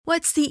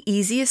What's the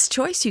easiest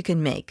choice you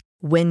can make?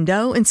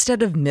 Window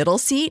instead of middle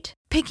seat?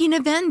 Picking a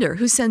vendor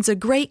who sends a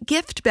great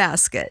gift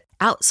basket?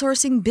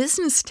 Outsourcing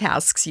business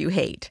tasks you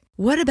hate?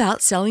 What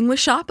about selling with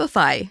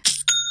Shopify?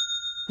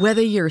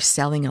 Whether you're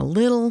selling a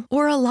little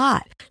or a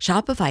lot,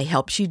 Shopify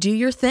helps you do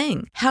your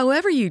thing,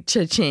 however you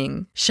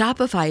cha-ching.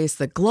 Shopify is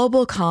the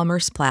global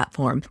commerce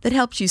platform that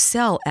helps you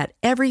sell at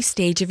every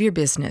stage of your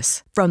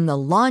business. From the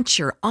launch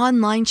your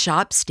online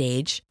shop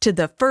stage to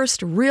the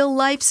first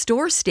real-life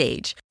store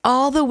stage,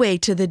 all the way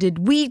to the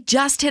did we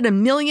just hit a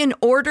million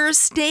orders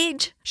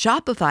stage.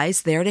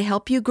 Shopify's there to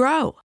help you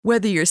grow.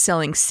 Whether you're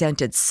selling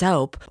scented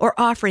soap or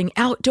offering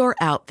outdoor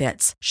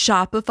outfits,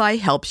 Shopify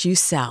helps you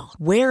sell.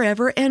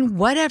 Wherever and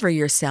whatever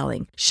you're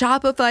selling,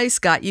 Shopify's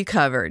got you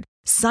covered.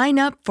 Sign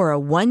up for a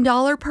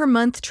 $1 per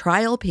month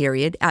trial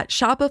period at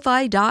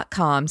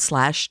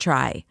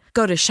shopify.com/try.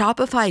 Go to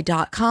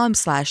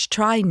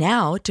shopify.com/try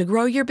now to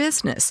grow your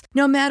business,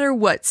 no matter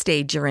what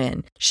stage you're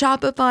in.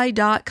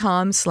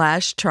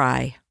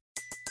 Shopify.com/try.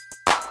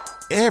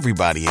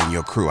 Everybody in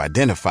your crew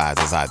identifies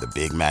as either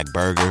Big Mac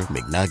Burger,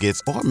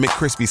 McNuggets, or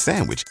McCrispy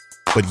Sandwich.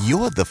 But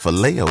you're the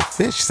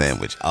Filet-O-Fish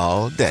Sandwich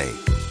all day.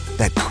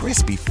 That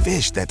crispy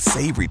fish, that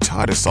savory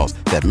tartar sauce,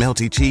 that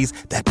melty cheese,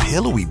 that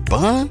pillowy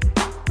bun.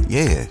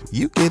 Yeah,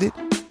 you get it.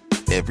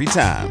 Every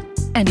time.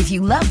 And if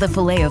you love the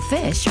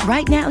Filet-O-Fish,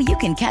 right now you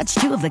can catch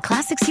two of the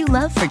classics you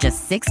love for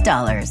just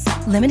 $6.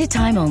 Limited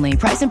time only.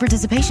 Price and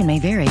participation may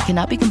vary.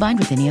 Cannot be combined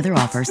with any other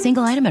offer.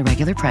 Single item at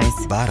regular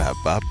price.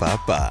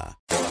 Ba-da-ba-ba-ba.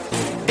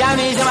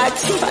 Diamonds in my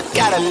teeth, I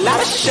got a lot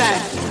of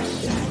shine.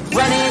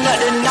 Running up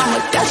the number,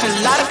 that's a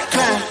lot of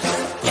crime.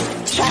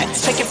 Try to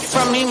take it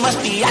from me,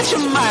 must be out your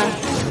mind.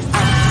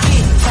 I'm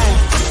big time,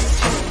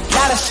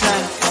 lot of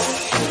slime.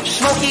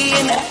 Smoky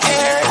in the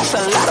air, that's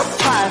a lot of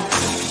pine.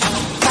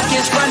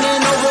 Pockets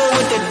running over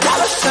with the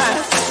dollar sign.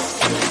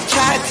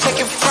 Try to take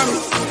it from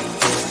me,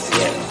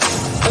 yeah.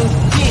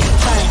 Big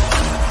time,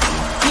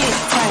 big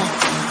time,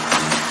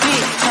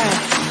 big time.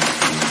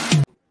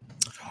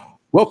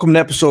 Welcome to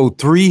episode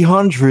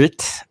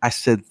 300. I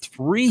said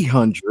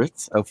 300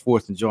 of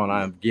Fourth and John.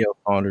 I am Gail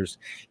Saunders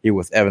here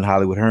with Evan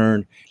Hollywood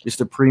Hearn,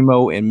 Mr.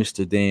 Primo, and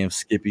Mr. Damn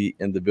Skippy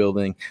in the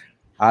building.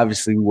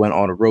 Obviously, we went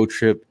on a road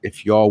trip.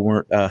 If y'all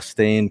weren't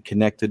staying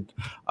connected,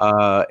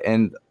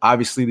 and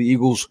obviously the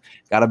Eagles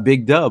got a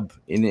big dub.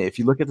 And if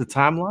you look at the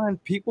timeline,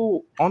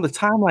 people on the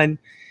timeline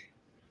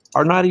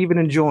are not even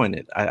enjoying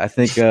it. I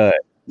think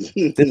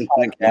this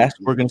podcast,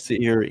 we're going to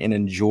sit here and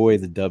enjoy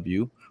the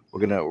W.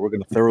 We're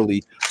gonna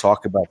thoroughly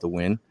talk about the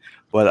win,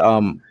 but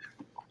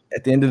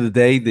at the end of the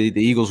day, the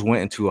Eagles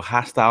went into a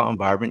hostile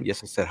environment.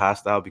 Yes, I said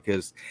hostile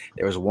because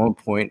there was one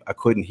point I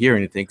couldn't hear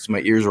anything because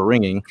my ears were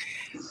ringing.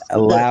 A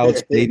loud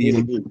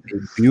stadium, a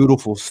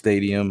beautiful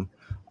stadium.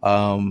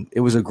 It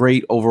was a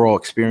great overall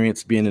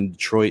experience being in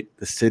Detroit.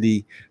 The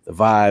city, the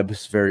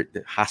vibes, very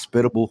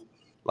hospitable.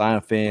 Lion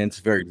fans,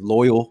 very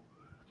loyal.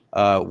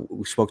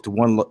 We spoke to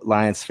one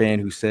Lions fan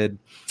who said,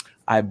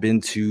 I've been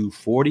to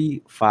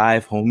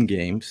 45 home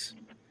games,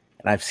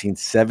 and I've seen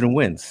 7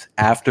 wins.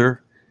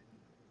 After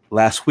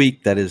last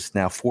week, that is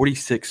now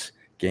 46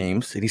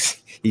 games, and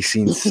he's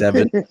seen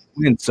 7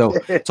 wins. So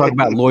talk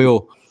about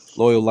loyal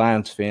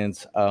Lions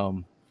fans.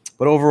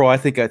 But overall, I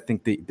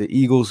think the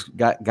Eagles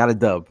got a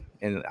dub,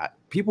 and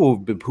people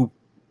have been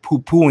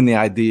poo-pooing the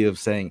idea of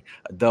saying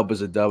a dub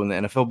is a dub in the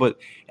NFL. But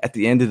at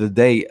the end of the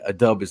day, a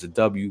dub is a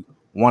dub. You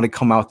want to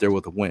come out there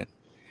with a win.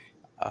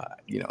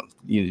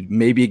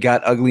 Maybe it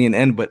got ugly in the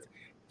end, but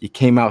you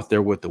came out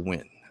there with the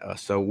win.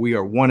 So we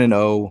are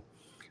 1-0.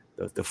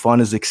 The fun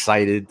is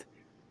excited.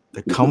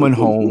 They're coming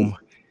home.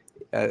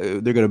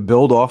 They're going to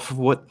build off of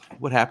what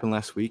happened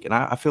last week, and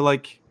I feel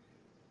like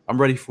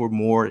I'm ready for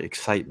more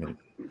excitement.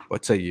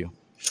 What say you?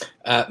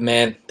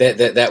 Man,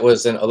 that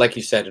was like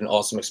you said, an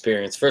awesome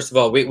experience. First of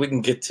all, we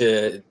can get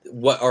to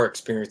what our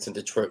experience in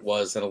Detroit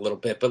was in a little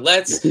bit, but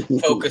let's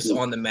focus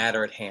on the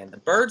matter at hand. The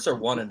Birds are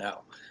 1-0.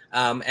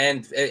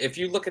 And if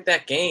you look at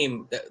that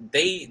game,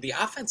 the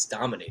offense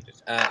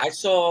dominated. I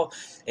saw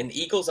an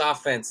Eagles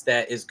offense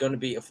that is going to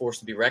be a force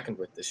to be reckoned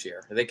with this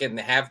year. They can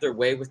have their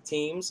way with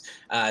teams.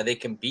 They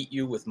can beat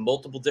you with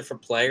multiple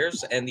different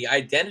players. And the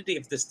identity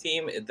of this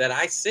team that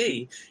I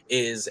see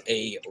is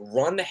a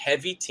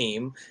run-heavy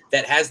team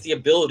that has the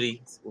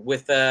ability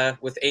with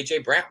A.J.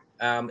 Brown.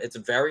 It's a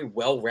very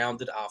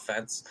well-rounded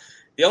offense.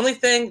 The only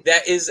thing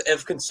that is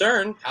of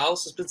concern,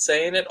 Hollis has been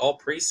saying it all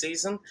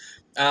preseason,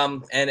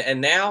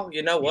 and now,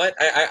 you know what?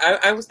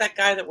 I was that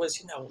guy that was,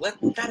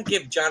 we got to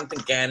give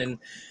Jonathan Gannon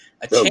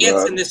a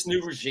chance in this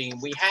new regime.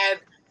 We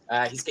had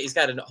he's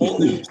got a whole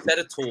new set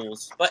of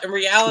tools, but in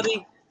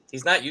reality,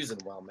 he's not using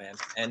them well, man.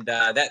 And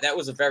that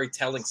was a very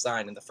telling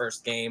sign in the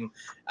first game.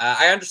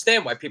 I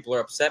understand why people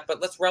are upset,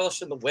 but let's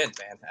relish in the win,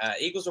 man.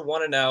 Eagles are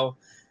 1-0.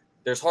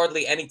 There's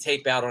hardly any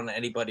tape out on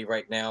anybody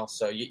right now,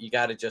 so you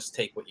got to just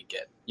take what you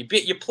get.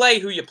 You play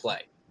who you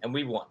play, and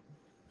we won.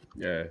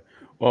 Yeah.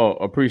 Well,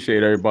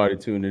 appreciate everybody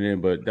tuning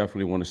in, but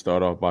definitely want to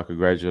start off by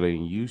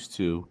congratulating you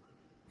two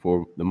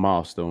for the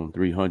milestone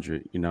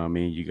 300. You know what I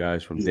mean? You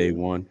guys from day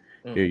one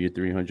Here you're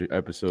 300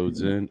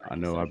 episodes in. I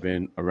know I've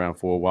been around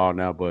for a while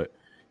now, but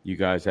you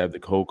guys have the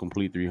whole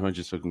complete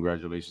 300. So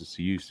congratulations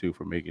to you two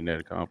for making that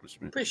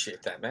accomplishment.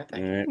 Appreciate that, man.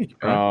 Thank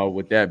you.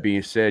 With that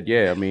being said,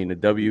 yeah, I mean the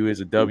W is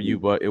a W,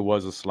 but it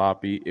was a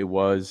sloppy. It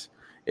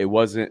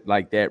wasn't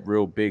like that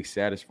real big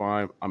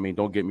satisfying. I mean,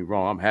 don't get me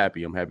wrong. I'm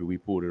happy we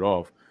pulled it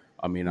off.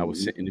 I mean, I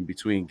was sitting in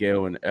between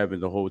Gail and Evan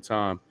the whole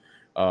time.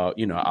 I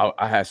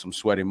had some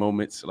sweaty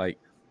moments. Like,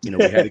 we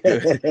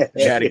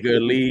had a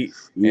good lead,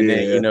 and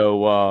then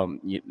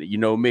you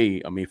know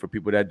me. I mean, for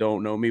people that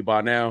don't know me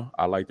by now,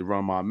 I like to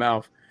run my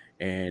mouth,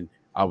 and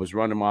I was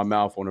running my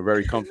mouth on a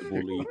very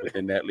comfortable lead, but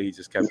then that lead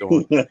just kept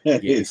on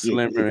getting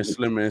slimmer and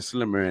slimmer and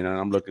slimmer, and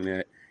I'm looking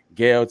at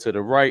Gail to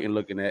the right and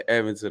looking at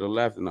Evan to the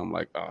left, and I'm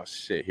like, oh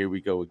shit, here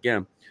we go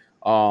again.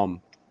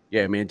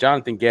 Yeah, man,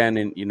 Jonathan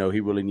Gannon, he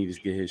really needs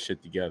to get his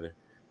shit together.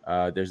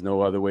 There's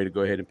no other way to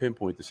go ahead and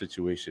pinpoint the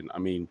situation. I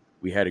mean,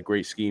 we had a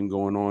great scheme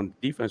going on.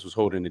 Defense was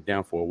holding it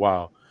down for a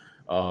while.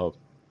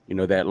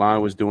 That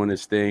line was doing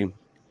its thing.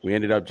 We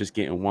ended up just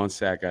getting one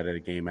sack out of the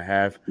game, a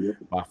half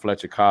by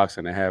Fletcher Cox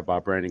and a half by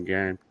Brandon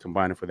Guerin,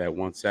 combining for that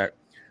one sack.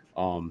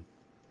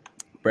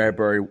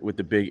 Bradbury with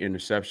the big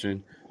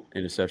interception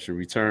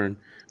return.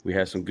 We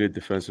had some good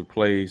defensive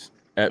plays.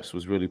 Epps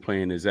was really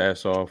playing his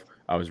ass off.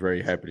 I was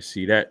very happy to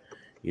see that.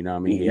 He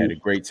had a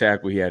great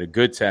tackle. He had a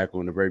good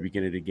tackle in the very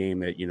beginning of the game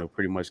that,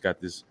 pretty much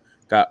got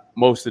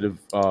most of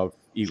the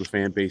Eagles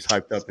fan base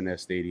hyped up in that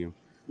stadium.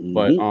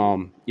 But,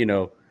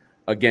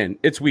 again,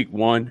 it's week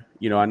one.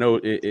 I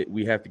know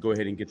we have to go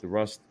ahead and get the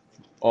rust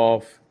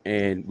off,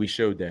 and we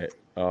showed that.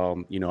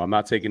 I'm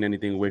not taking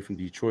anything away from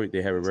Detroit.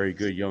 They have a very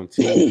good young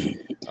team.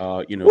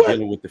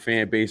 Dealing with the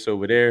fan base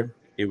over there,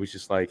 it was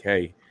just like,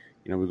 hey,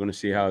 we're going to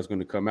see how it's going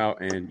to come out.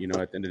 And,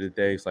 at the end of the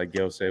day, it's like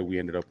Gail said, we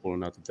ended up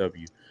pulling out the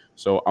W.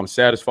 So I'm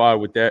satisfied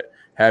with that,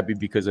 happy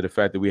because of the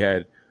fact that we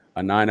had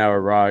a 9-hour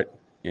ride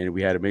and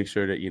we had to make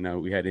sure that,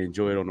 we had to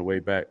enjoy it on the way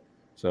back.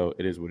 So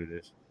it is what it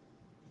is.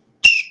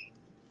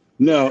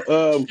 Now,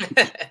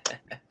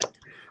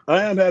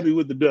 I am happy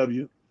with the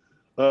W,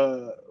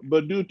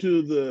 but due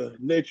to the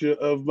nature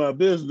of my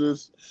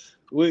business,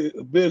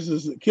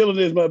 killing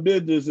is my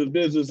business and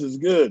business is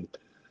good.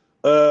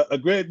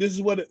 This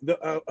is what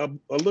I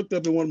looked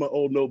up in one of my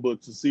old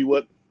notebooks to see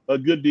what a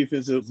good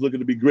defense is looking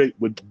to be great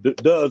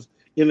does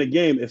in a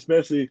game,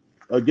 especially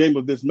a game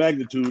of this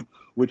magnitude,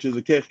 which is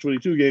a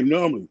catch-22 game.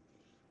 Normally,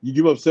 you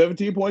give up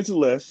 17 points or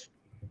less.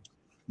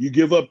 You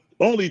give up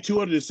only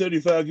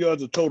 275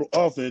 yards of total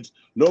offense,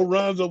 no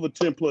runs over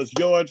 10-plus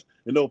yards,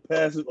 and no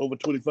passes over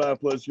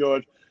 25-plus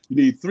yards. You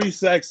need 3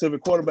 sacks, 7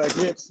 quarterback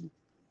hits.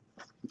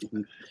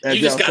 You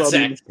just got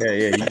sacked. Yeah,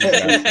 you just got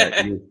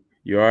sacked.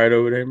 You all right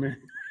over there, man?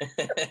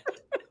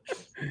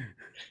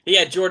 He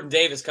had Jordan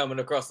Davis coming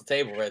across the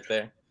table right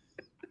there.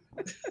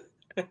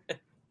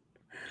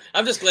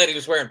 I'm just glad he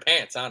was wearing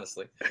pants,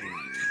 honestly.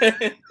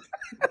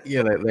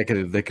 Yeah,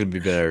 that could be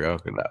better.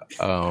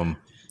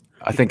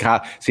 I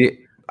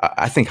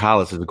think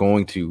Hollis is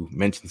going to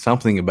mention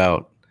something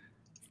about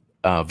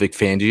Vic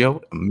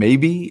Fangio,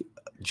 maybe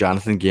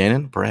Jonathan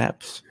Gannon,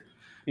 perhaps.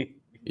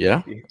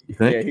 Yeah, you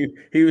think? Yeah,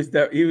 he was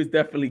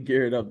definitely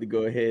geared up to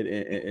go ahead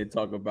and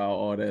talk about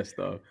all that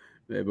stuff.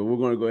 Yeah, but we're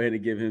going to go ahead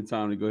and give him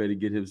time to go ahead and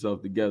get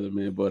himself together,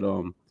 man. But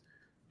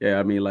yeah,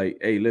 I mean, like,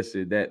 hey,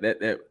 listen,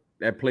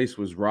 that place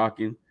was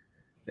rocking.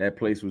 That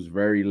place was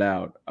very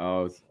loud.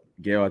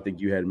 Gail, I think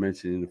you had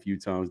mentioned a few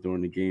times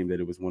during the game that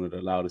it was one of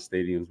the loudest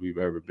stadiums we've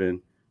ever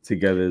been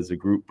together as a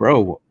group.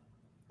 Bro,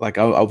 like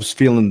I was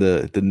feeling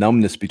the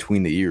numbness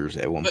between the ears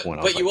at one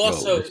point. But you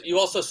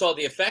also saw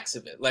the effects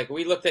of it. Like,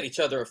 we looked at each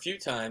other a few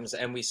times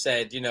and we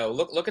said,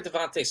 look at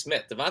Devontae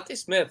Smith. Devontae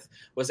Smith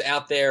was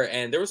out there,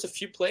 and there was a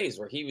few plays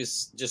where he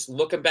was just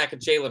looking back at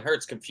Jalen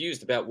Hurts,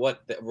 confused about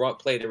what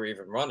play they were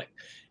even running.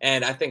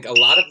 And I think a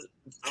lot of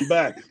I'm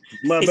back.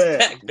 My bad.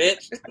 Back,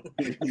 bitch.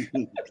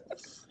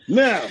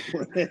 Now,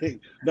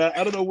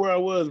 I don't know where I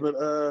was,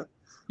 but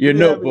your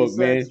notebook,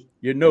 man.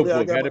 Your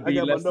notebook had to be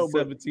less than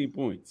 17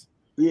 points.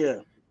 Yeah,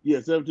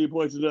 17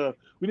 points enough.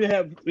 We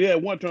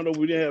had one turnover.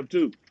 We didn't have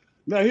 2.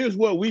 Now here's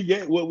what we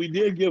did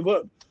give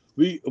up.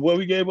 What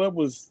we gave up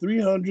was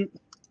 300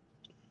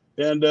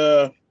 and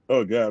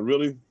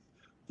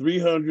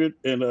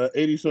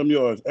 380 some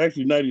yards.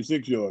 Actually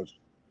 96 yards.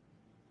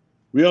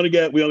 We only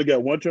got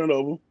one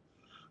turnover.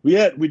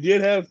 We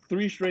did have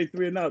 3 straight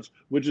 3-and-outs,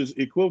 which is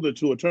equivalent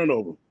to a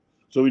turnover.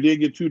 So we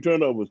did get 2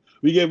 turnovers.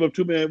 We gave up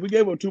too many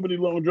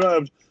long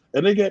drives,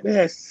 and they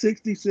had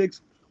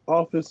 66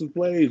 offensive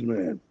plays,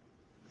 man,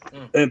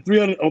 and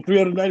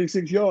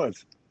 396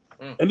 yards.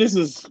 And this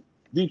is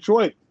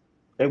Detroit,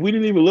 and we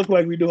didn't even look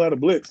like we knew how to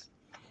blitz.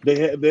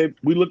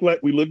 We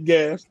looked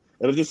gassed.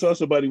 And I just saw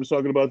somebody was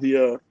talking about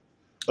the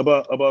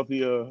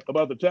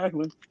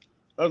tackling.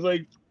 I was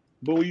like,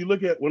 but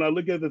when I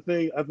look at the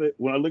thing,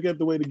 when I look at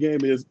the way the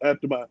game is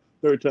after my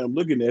 3rd time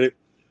looking at it,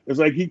 it's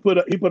like he put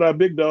our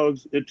big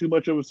dogs in too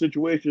much of a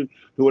situation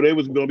to where they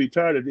was going to be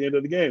tired at the end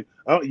of the game.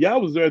 Y'all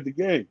was there at the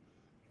game.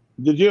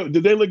 Did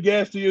they look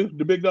gas to you?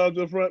 The big dogs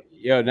up front.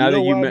 Yeah. Now that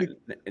you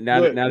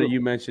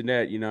you mentioned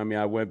that, I mean,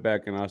 I went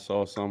back and I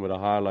saw some of the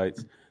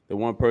highlights. The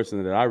one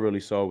person that I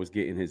really saw was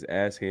getting his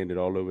ass handed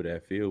all over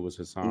that field was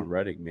Hassan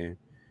Reddick, man.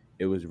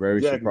 It was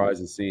very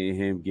surprising seeing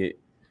him get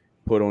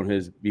put on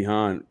his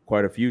behind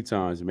quite a few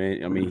times,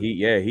 man. I mean,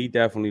 he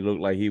definitely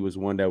looked like he was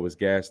one that was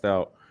gassed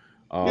out.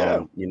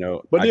 But when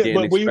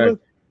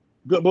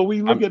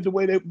you look at the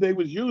way they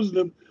was using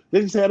them,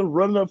 they just had him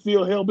running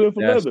upfield, hell bent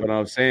for That's leather. what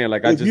I'm saying.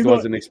 Like I just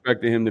wasn't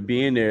expecting him to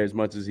be in there as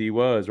much as he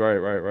was. Right.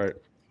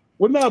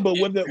 Well, no, but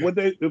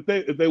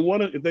if they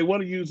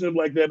want to use him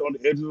like that on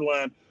the edge of the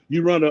line,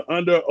 you run an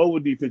under over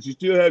defense. You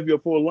still have your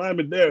full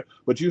lineman there,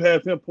 but you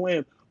have him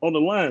playing on the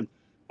line.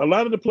 A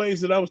lot of the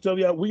plays that I was telling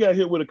you, we got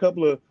hit with a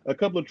couple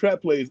of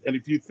trap plays. And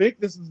if you think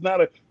this is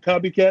not a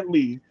copycat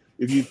league,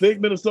 if you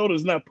think Minnesota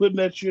is not putting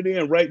that shit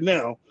in right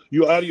now,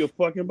 you're out of your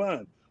fucking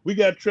mind. We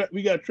got trapped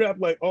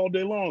like all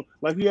day long,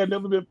 like we had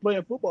never been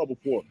playing football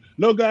before.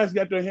 No guys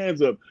got their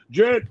hands up.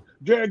 Jared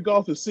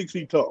Goff is 6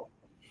 feet tall.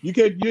 You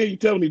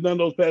ain't telling me none of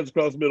those passes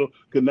across the middle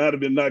could not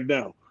have been knocked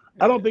down.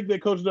 I don't think they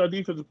coached our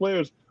defensive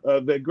players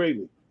that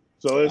greatly.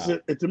 So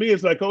to me,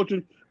 it's like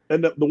coaching.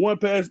 And the one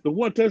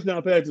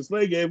touchdown pass that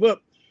Slay gave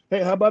up.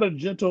 Hey, how about a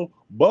gentle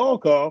ball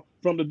call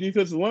from the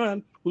defensive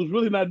line, who's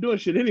really not doing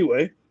shit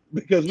anyway,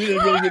 because we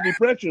didn't really get any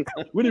pressure.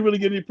 We didn't really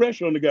get any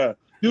pressure on the guy.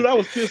 Dude, I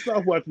was pissed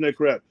off watching that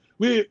crap.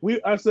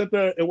 I sat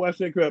there and watched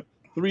that crap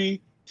 3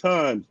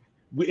 times.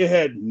 It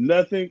had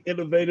nothing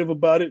innovative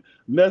about it,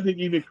 nothing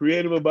even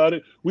creative about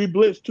it. We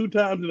blitzed 2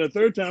 times, and the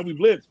third time we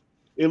blitzed,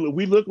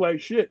 we looked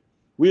like shit.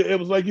 It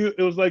was like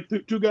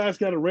 2 guys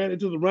kind of ran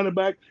into the running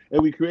back,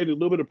 and we created a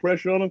little bit of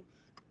pressure on them.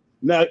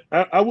 Now,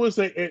 I would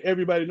say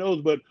everybody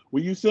knows, but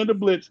when you send a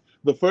blitz,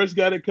 the first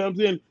guy that comes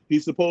in,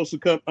 he's supposed to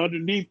come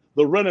underneath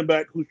the running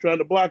back who's trying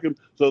to block him,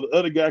 so the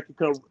other guy can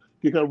come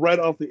right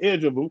off the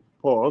edge of him.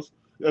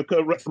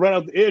 Right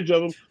off the edge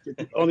of him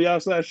on the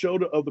outside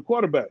shoulder of the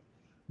quarterback.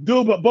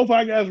 Dude, but both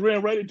our guys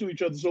ran right into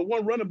each other. So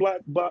one running back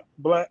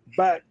blocked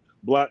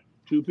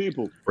 2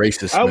 people.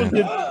 Racist.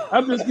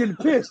 I'm just getting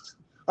pissed.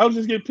 I was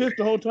just getting pissed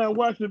the whole time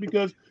watching it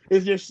because it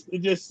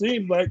just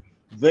seems like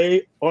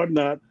they are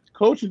not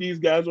coaching these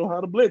guys on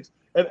how to blitz.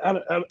 And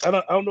I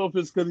don't know if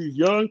it's because he's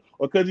young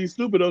or because he's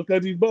stupid or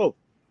because he's both.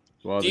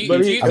 Well, do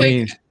you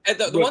think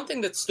the one thing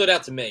that stood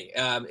out to me,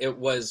 it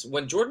was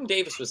when Jordan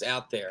Davis was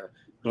out there,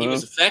 he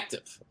was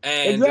effective,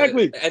 and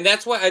exactly, and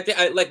that's why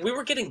I like we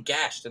were getting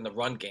gashed in the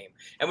run game.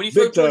 And when you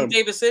throw Jordan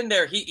Davis in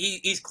there,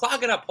 he's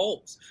clogging up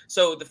holes.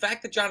 So the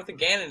fact that Jonathan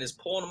Gannon is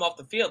pulling him off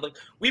the field, like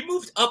we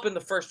moved up in the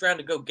first round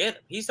to go get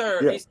him. He's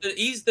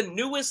the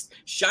newest,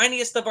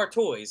 shiniest of our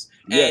toys,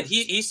 and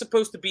he's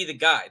supposed to be the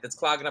guy that's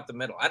clogging up the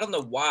middle. I don't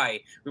know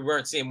why we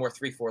weren't seeing more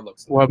 3-4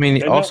 looks. Well, I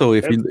mean, also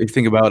if you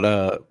think about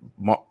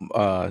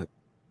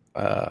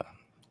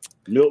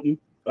Milton,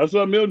 I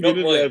saw Milton get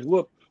his ass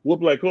whoop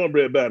like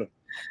cornbread batter.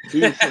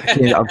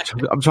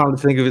 I'm trying to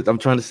think of it. I'm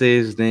trying to say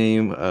his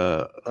name.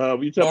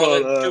 You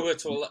talking about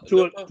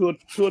Tua?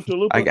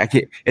 I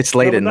can't. It's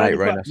late at night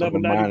right now. So number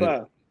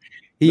 95.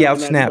 He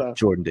outsnapped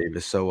Jordan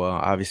Davis. So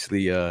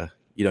obviously, your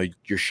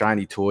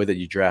shiny toy that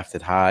you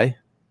drafted high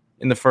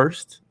in the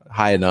first,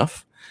 high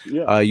enough.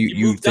 Yeah.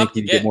 You think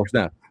he'd get more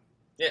snaps?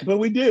 Yeah. But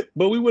we did.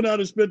 But we went out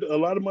and spent a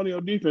lot of money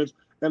on defense,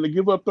 and to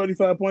give up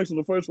 35 points in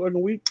the first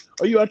fucking week,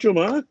 are you out your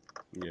mind?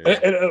 Yeah.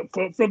 And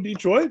from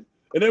Detroit.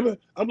 And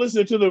I'm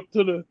listening to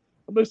the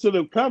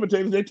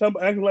commentators. They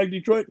acting like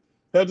Detroit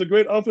has a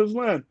great offensive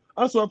line.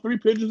 I saw 3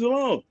 pitches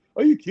alone.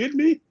 Are you kidding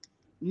me,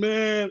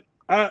 man?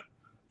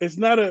 We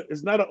can't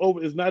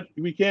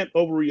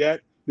overreact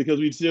because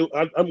we still.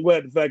 I'm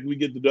glad the fact we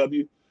get the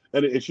W,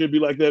 and it should be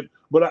like that.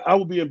 But I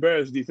would be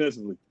embarrassed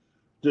defensively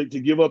to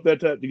give up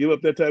that type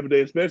of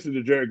day, especially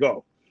to Jared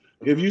Goff.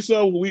 If you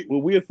saw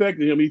when we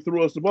affected him, he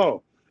threw us the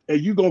ball, and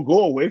you gonna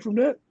go away from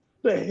that?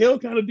 The hell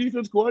kind of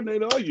defense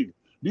coordinator are you?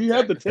 Do you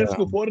have the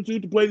testicle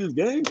fortitude to play this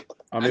game?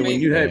 I mean,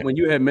 when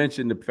you had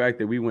mentioned the fact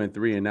that we went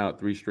 3 and out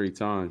 3 straight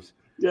times,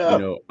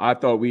 yeah, I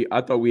thought we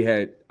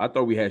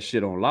had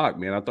shit on lock,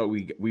 man. I thought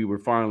we were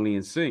finally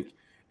in sync,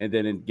 and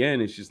then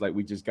again, it's just like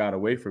we just got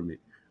away from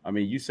it. I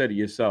mean, you said it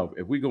yourself.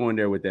 If we go in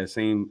there with that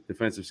same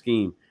defensive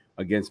scheme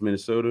against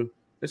Minnesota,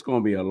 it's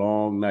going to be a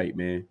long night,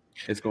 man.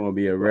 It's going to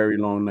be a very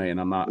long night,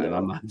 and I'm not.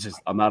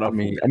 I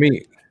mean,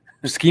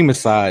 scheme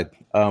aside,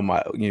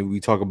 we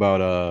talk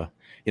about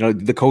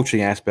the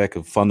coaching aspect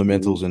of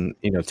fundamentals and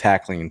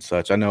tackling and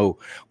such. I know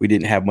we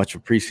didn't have much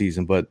of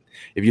preseason, but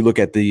if you look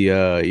at the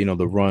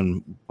the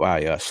run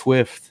by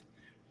Swift,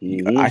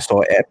 I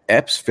saw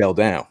Epps fell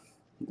down,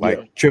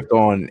 tripped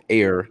on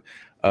air.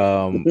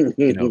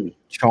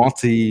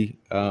 Chauncey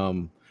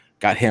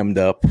got hemmed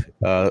up.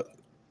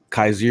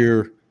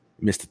 Kaiser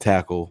missed a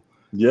tackle.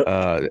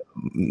 Yep.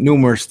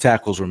 Numerous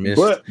tackles were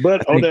missed.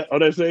 But on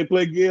that same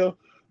play, Gil,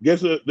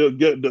 guess what?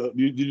 Did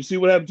you see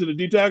what happened to the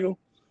D tackle?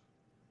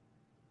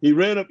 He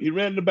ran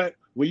in the back.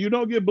 When you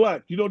don't get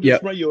blocked, you don't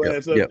just run your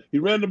ass up. Yep. He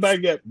ran the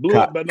back gap, blew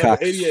up by number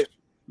 88.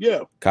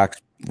 Yeah.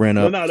 Cox ran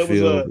up. No,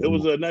 it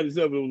was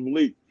 97. It was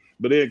Malik.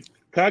 But then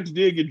Cox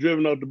did get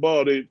driven off the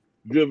ball.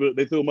 driven.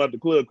 They threw him out the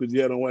club because he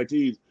had on white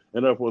tees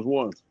and Air Force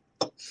Ones.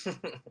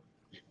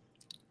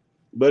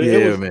 But Yeah,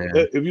 it was, man.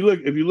 if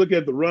you look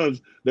at the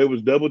runs, they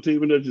was double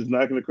teaming us, just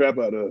knocking the crap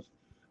out of us.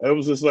 It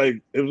was just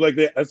like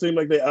it seemed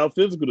like they out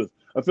physical us.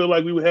 I feel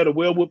like we had a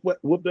well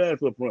whooped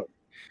ass up front.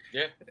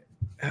 Yeah.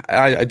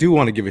 I do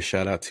want to give a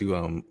shout out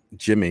to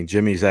Jimmy.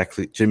 Jimmy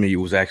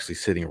was actually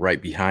sitting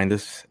right behind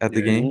us at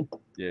the game.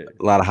 Yeah.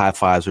 A lot of high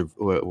fives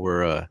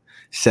were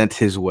sent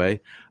his way.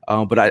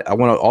 But I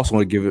also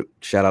want to give a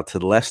shout out to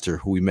Lester,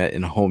 who we met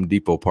in a Home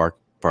Depot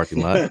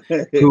parking lot,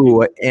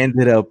 who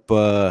ended up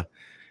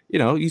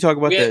you talk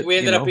about that. We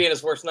ended up being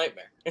his worst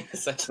nightmare.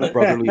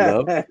 Brotherly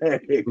love.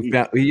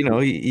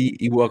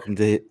 He welcomed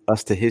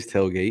us to his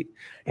tailgate.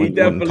 He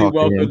definitely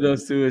welcomed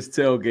us to his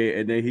tailgate,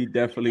 and then he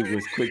definitely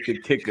was quick to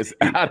kick us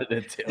out of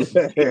the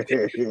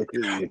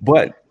tailgate.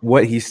 But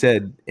what he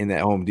said in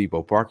that Home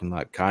Depot parking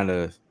lot kind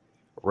of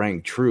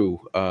rang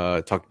true.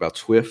 Talked about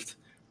Swift,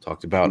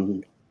 talked about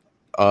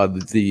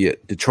the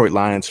Detroit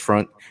Lions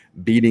front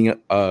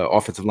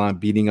offensive line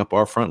beating up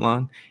our front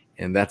line,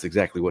 and that's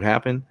exactly what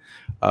happened.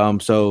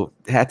 So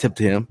hat tip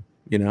to him,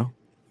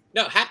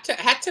 No, hat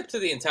tip to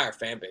the entire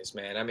fan base,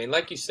 man. I mean,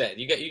 like you said,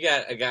 you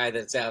got a guy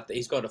that's out there.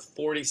 He's gone to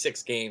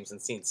 46 games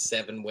and seen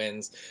 7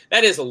 wins.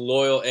 That is a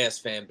loyal ass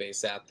fan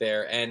base out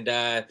there.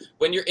 And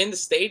when you're in the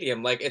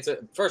stadium, like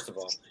first of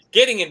all,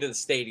 getting into the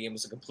stadium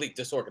is a complete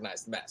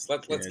disorganized mess.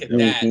 Let's get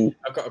that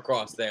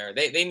across there.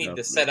 They need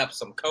to set up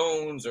some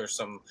cones or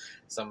some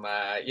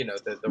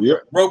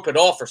rope it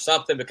off or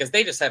something, because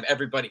they just have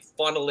everybody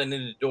funneling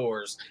in the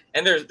doors,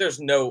 and there's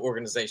no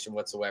organization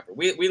whatsoever.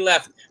 We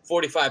left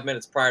 45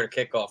 minutes prior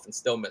to kickoff and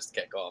still missed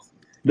kickoff.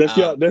 That's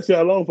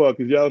y'all own fault,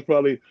 because y'all was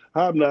probably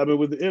hobnobbing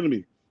with the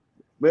enemy.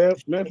 Man,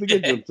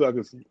 forget them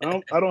suckers.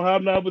 I don't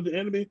hobnob with the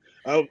enemy.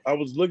 I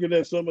was looking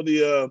at some of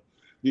the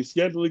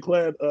scantily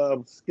clad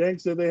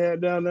skanks that they had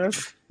down there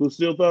who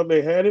still thought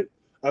they had it.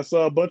 I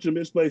saw a bunch of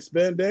misplaced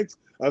spandex.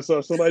 I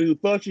saw somebody who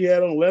thought she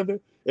had on leather,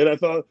 and I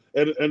thought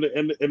and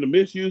the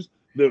misuse,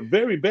 the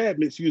very bad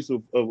misuse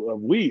of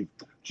weave.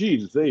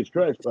 Jesus, they ain't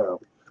trash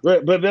pile.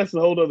 But that's a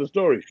whole other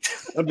story.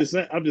 I'm just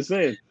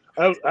saying.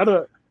 I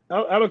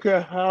don't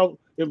care how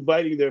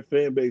inviting their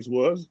fan base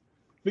was.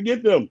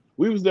 Forget them.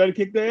 We was there to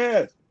kick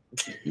their ass.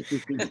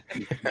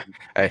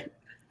 Hey,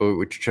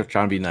 we're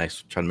trying to be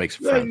nice, trying to make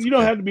some friends. You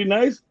don't have to be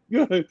nice.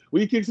 When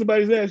you kick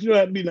somebody's ass, you don't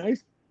have to be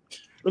nice.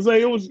 It's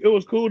like it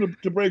was cool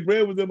to break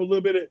bread with them a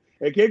little bit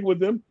and kick with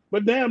them,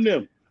 but damn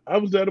them. I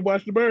was there to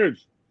watch the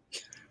birds.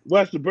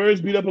 Watch the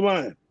birds beat up a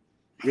lion.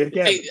 Yeah,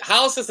 hey,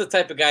 Hollis is the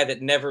type of guy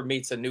that never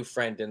meets a new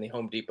friend in the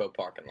Home Depot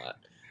parking lot.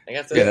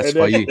 That's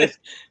why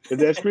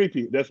that's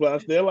creepy. That's why I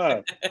stay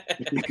alive.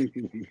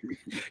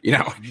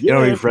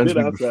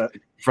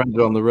 Friends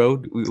on the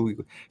road. We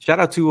shout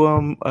out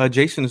to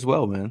Jason as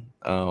well, man.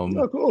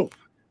 Cool.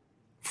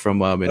 From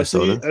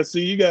Minnesota. I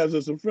see you guys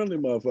are some friendly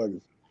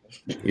motherfuckers.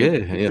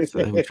 Yeah.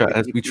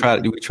 We try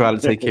to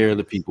take care of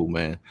the people,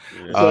 man.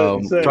 You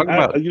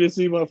didn't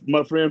see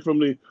my friend from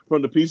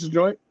the pizza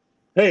joint?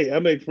 Hey, I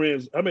make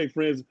friends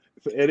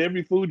at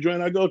every food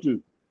joint I go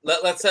to.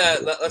 Let's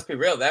be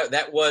real.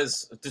 That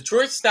was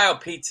Detroit style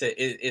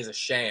pizza is a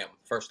sham.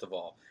 First of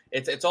all,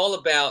 it's all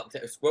about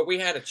what we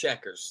had at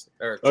Checkers.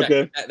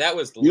 Okay, that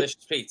was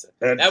delicious pizza.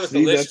 That was I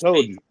delicious.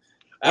 told you.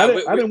 I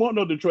didn't want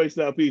no Detroit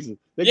style pizza.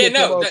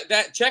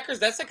 That Checkers,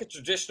 that's like a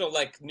traditional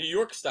like New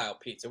York style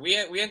pizza. We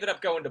ended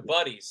up going to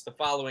Buddy's the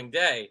following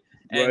day,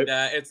 and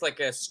it's like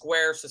a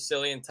square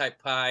Sicilian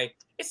type pie.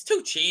 It's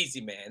too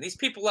cheesy, man. These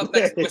people up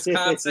next to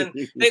Wisconsin,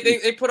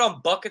 they put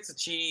on buckets of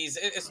cheese.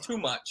 It's too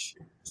much.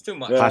 It's too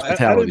much.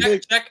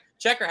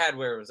 Checker had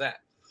where it was at.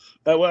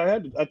 Well,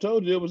 I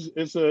told you it was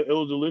a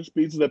delicious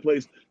pizza. That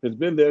place has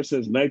been there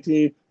since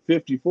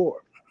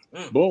 1954.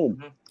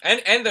 Boom.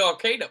 And the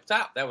arcade up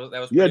top. That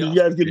was yeah. Did you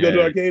guys get to go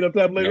to arcade up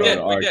top later on?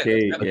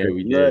 Arcade.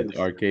 We did.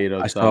 Arcade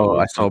up top.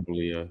 I saw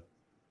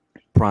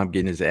Prime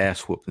getting his ass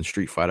whooped in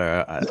Street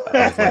Fighter. I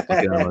was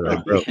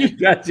like, you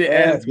got your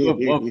ass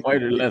whooped one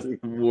fighter less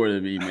more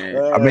than me, man.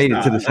 I made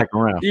it to the second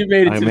round. You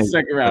made it to the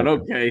second round.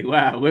 Okay.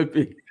 Wow.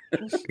 Whippy.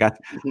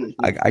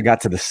 I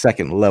got to the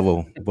second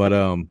level.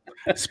 But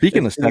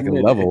speaking of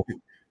second level,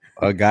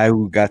 a guy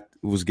who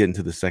was getting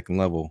to the second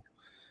level,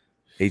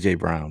 AJ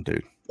Brown,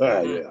 dude.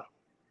 Yeah.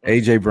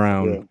 AJ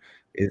Brown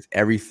is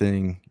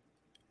everything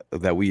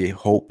that we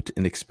hoped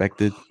and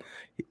expected.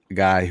 A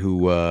guy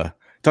who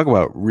talk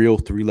about real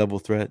 3-level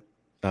threat,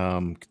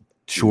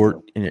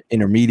 short,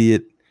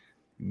 intermediate,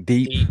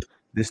 deep.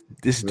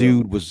 This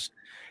dude was,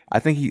 I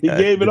think he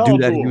gave it all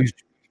to him.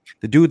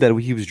 The dude that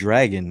he was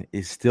dragging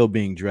is still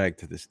being dragged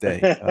to this day.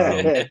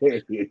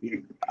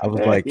 I was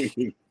like,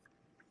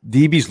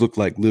 DBs look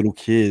like little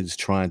kids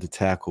trying to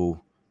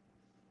tackle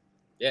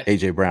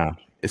AJ Brown.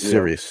 It's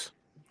serious.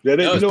 Yeah,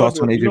 thoughts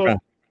on AJ Brown?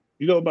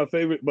 You know, my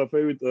favorite thing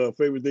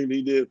that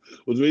he did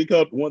was when he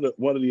caught one of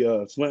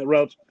the slant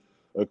routes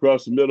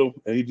across the middle,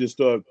 and he just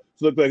looked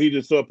like he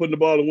just started putting the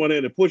ball in one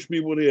hand and push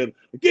people in the head.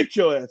 Get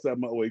your ass out of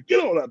my way.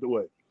 Get on out the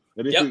way.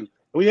 And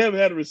We haven't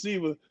had a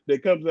receiver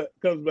that comes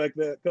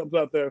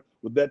out there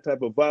with that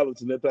type of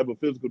violence and that type of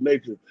physical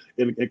nature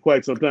in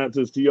quite some time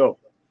since T.O.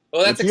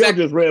 Well, that's T.O.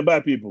 just ran by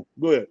people.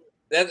 Go ahead.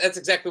 That's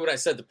exactly what I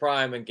said to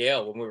Prime and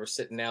Gale when we were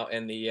sitting out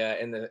in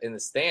the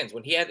stands.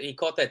 When he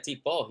caught that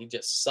deep ball, he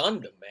just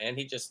sunned him, man.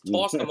 He just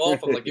tossed him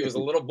off him like he was a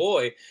little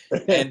boy,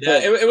 and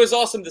it was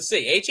awesome to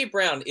see. A.J.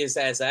 Brown is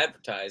as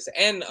advertised.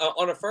 And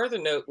on a further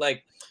note,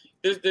 like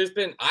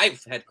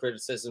I've had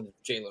criticism of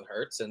Jalen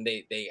Hurts, and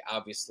they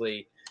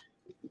obviously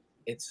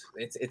it's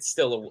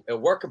still a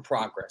work in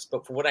progress.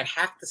 But for what I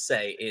have to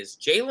say is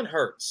Jalen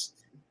Hurts,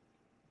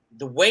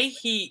 the way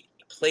he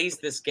plays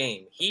this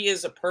game, he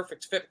is a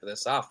perfect fit for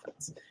this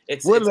offense.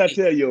 What did I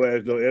tell your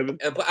ass though, Evan?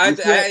 You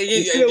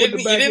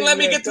didn't let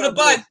me get to the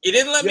butt. You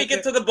didn't let me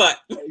get to the butt.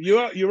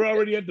 You're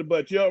already at the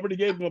butt. You already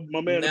gave my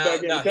man the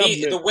backhand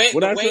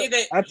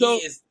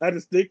compliment. I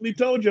distinctly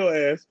told your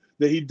ass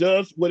that he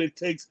does what it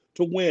takes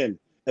to win,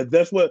 and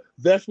that's what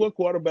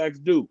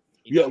quarterbacks do.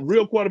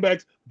 Real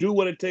quarterbacks do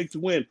what it takes to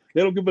win.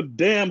 They don't give a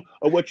damn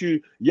of what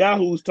you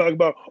yahoos talk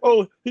about.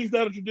 Oh, he's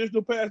not a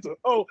traditional passer.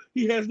 Oh,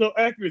 he has no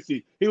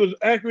accuracy. He was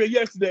accurate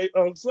yesterday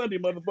on Sunday,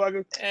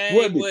 motherfucker.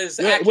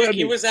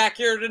 He was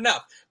accurate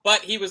enough,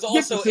 but he was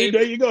also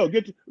there you go.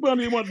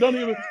 Don't even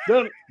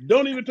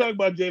talk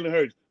about Jalen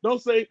Hurts. Don't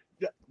say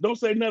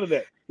none of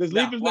that. Just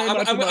leave his name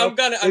out your mouth.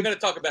 I'm gonna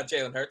talk about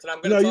Jalen Hurts, and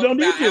I'm gonna talk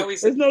about how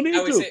he's. There's no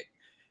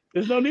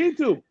need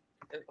to.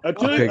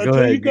 Until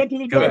you come to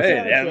the go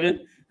ahead,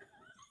 Evan.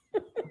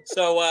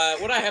 So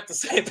what I have to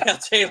say about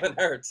Jalen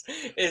Hurts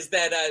is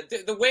that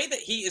the way that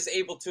he is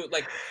able to,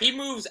 like, he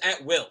moves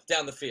at will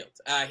down the field.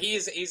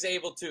 He's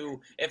able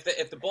to, if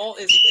the ball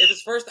is, if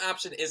his first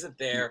option isn't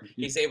there,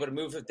 he's able to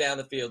move it down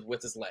the field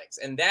with his legs,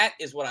 and that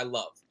is what I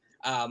love.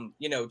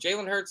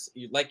 Jalen Hurts,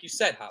 like you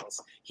said, Hollis,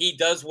 he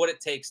does what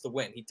it takes to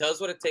win. He does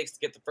what it takes to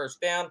get the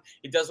first down.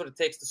 He does what it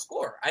takes to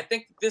score. I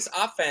think this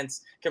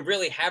offense can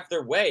really have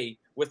their way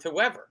with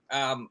whoever.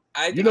 Who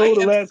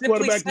the last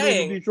quarterback to lose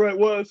in Detroit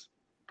was?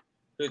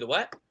 Who, the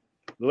what?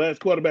 The last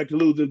quarterback to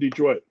lose in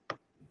Detroit.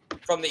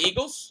 From the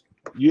Eagles?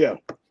 Yeah.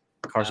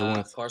 Carson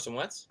Wentz. Carson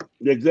Wentz?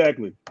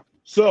 Exactly.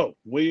 So,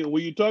 when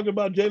you talk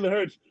about Jalen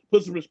Hurts,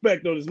 put some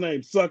respect on his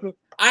name, sucker.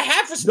 I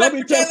have respect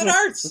for Jalen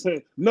Hurts.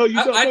 No, you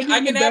don't. I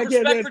can have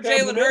respect for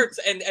Jalen Hurts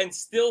and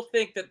still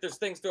think that there's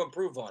things to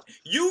improve on.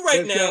 You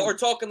now are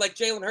talking like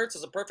Jalen Hurts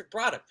is a perfect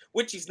product,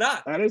 which he's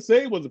not. I didn't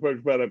say he was a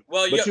perfect product.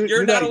 Well,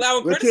 you're not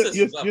allowing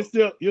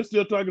criticism. You're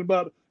still talking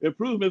about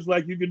improvements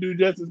like you can do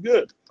just as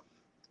good.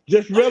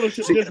 Just relish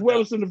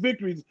in the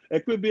victories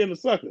and quit being a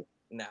sucker.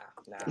 Nah.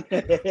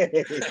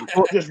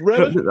 Just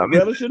relish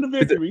in the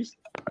victories.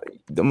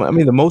 The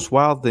most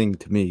wild thing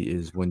to me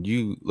is when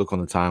you look on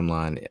the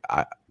timeline.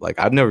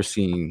 I've never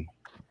seen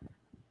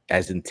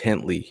as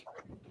intently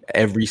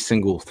every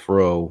single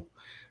throw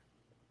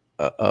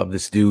of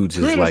this dude's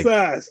is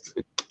criticized.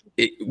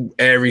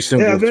 Every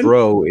single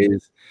throw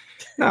is.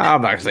 No,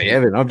 I'm not gonna say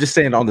Evan. I'm just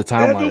saying on the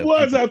timeline. Evan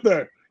was out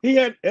there.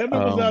 Evan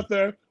was out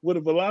there with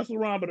a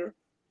velocirometer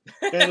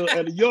and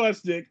a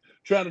yardstick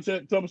trying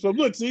to tell me, so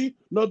look, see,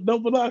 no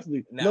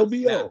velocity, no BO.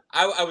 No.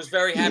 I was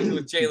very happy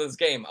with Jalen's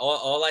game.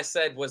 All I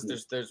said was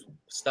there's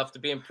stuff to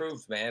be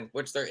improved, man,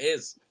 which there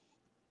is.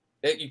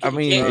 You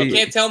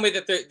can't tell me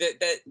that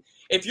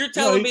if you're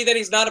telling me that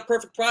he's not a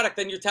perfect product,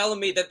 then you're telling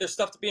me that there's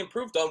stuff to be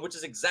improved on, which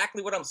is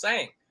exactly what I'm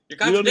saying. You're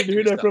contradicting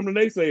you don't need to hear that from the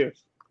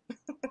naysayers.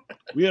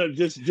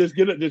 Just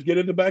get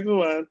in the back of the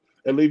line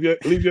and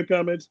leave your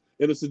comments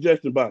in the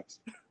suggestion box.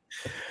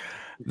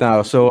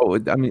 No, so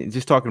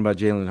just talking about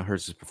Jalen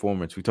Hurts'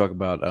 performance, we talk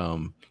about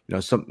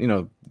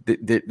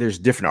there's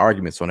different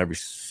arguments on every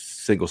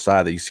single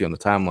side that you see on the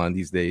timeline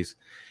these days,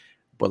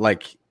 but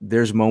like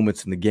there's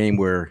moments in the game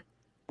where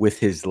with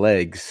his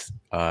legs,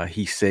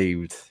 he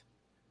saved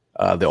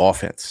the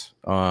offense.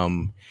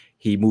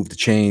 He moved the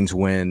chains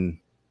when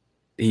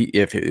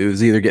if it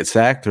was either get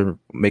sacked or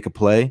make a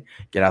play,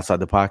 get outside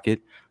the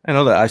pocket. I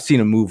know that I've seen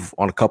him move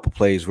on a couple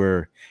plays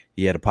where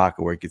he had a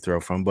pocket where he could throw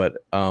from, but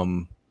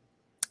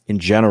in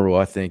general,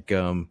 I think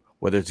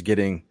whether it's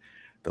getting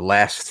the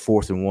last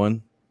 4th and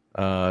 1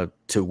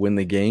 to win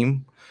the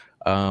game,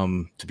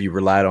 to be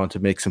relied on to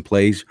make some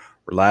plays,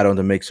 relied on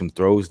to make some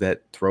throws.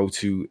 That throw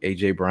to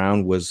A.J.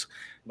 Brown was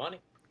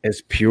money,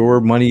 as pure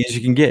money as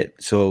you can get.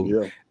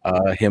 So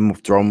him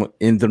throwing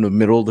into the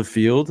middle of the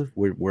field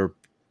where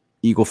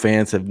Eagle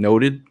fans have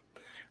noted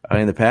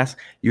in the past,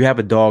 you have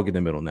a dog in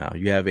the middle now.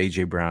 You have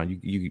A.J. Brown.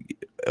 You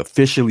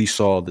officially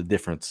saw the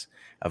difference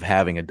of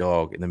having a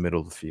dog in the middle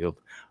of the field.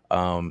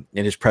 And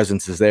his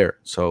presence is there.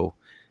 So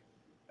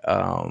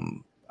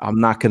I'm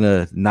not going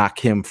to knock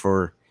him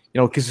for,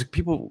 because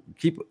people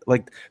keep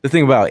like the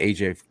thing about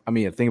the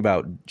thing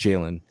about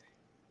Jalen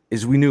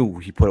is we knew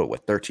he put up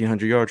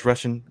 1,300 yards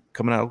rushing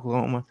coming out of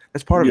Oklahoma.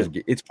 That's part of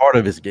it's part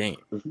of his game.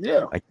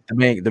 Yeah. Like the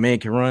man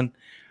can run.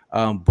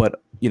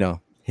 But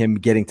him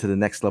getting to the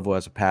next level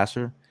as a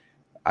passer,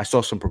 I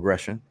saw some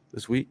progression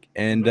this week.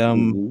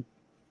 And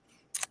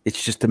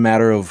it's just a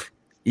matter of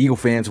Eagle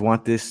fans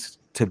want this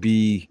to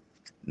be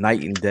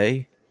night and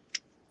day,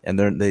 and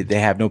they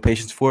have no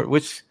patience for it,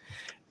 which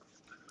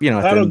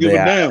I don't give a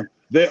damn.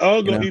 They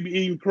all gonna You be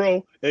eating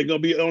crow and gonna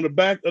be on the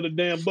back of the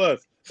damn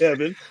bus,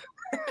 Evan.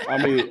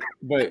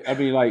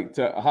 Like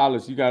to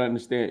Hollis, you gotta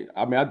understand.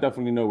 I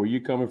definitely know where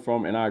you're coming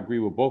from, and I agree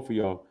with both of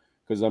y'all.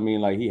 Because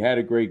like he had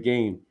a great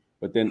game,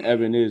 but then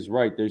Evan is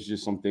right. There's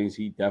just some things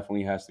he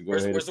definitely has to go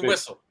ahead. Where's and the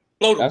whistle?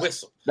 Blow the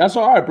whistle. That's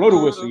all right. Blow the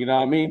whistle. You know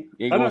what I mean?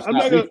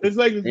 It's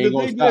like the thing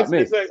is,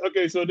 it's like,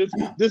 okay, so this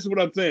is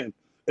what I'm saying.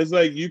 It's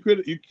like you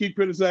keep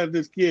criticizing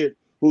this kid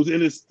who's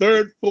in his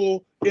third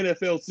full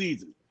NFL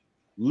season.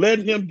 Let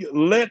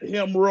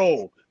him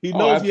roll. He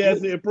knows he has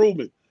the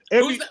improvement.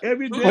 Every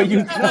day,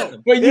 you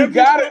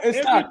gotta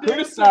stop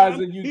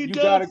criticizing. You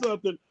does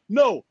something.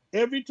 No,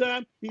 every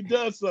time he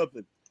does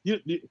something. You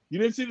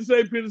didn't see the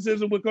same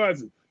criticism with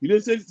Carson. You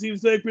didn't see the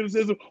same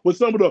criticism with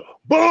some of the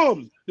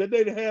bums that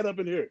they had up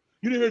in here.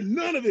 You didn't hear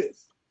none of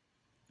this.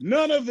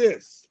 None of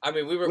this. I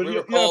mean, we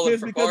were calling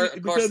for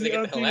Carson to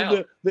get the hell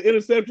out. The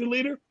interception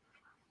leader?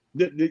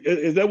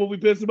 Is that what we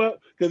pissed about?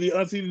 Because he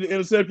unseated the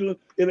interception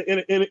in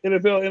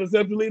NFL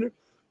interception leader?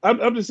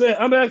 I'm just saying,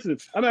 I'm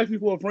asking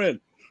for a friend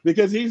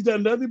because he's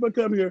done nothing but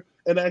come here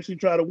and actually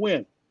try to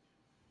win.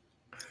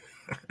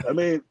 I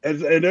mean,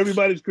 and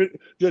everybody's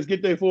just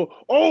get their full.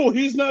 Oh,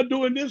 he's not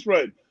doing this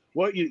right.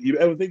 What you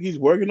ever think he's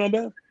working on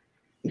that?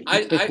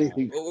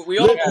 We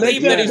all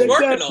believe that he's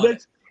working on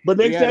it. But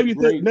next time you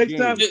think,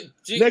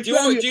 do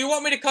you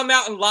want me to come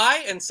out and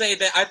lie and say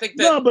that I think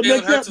that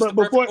Jalen Hurts is the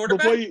perfect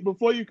quarterback?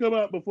 Before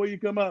you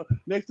come out,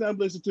 next time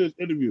listen to his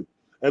interview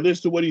and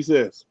listen to what he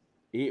says.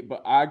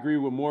 But I agree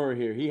with Mora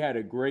here. He had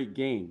a great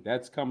game.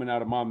 That's coming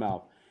out of my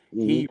mouth.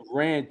 Mm-hmm. He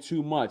ran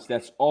too much.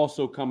 That's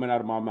also coming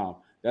out of my mouth.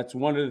 That's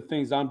one of the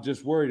things I'm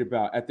just worried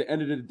about. At the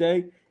end of the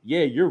day,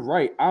 yeah, you're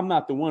right. I'm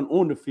not the one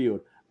on the field.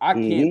 I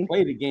can't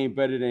play the game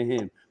better than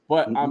him.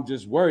 But I'm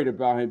just worried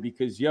about him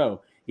because,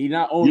 he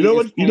not only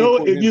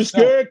if you're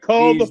scared,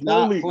 call the police.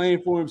 Not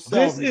playing for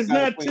himself. This is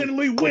not 10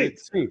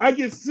 wins. I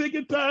get sick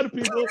and tired of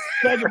people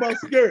talking about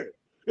scared.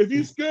 If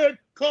you scared,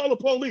 call the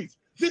police.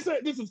 This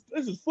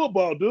is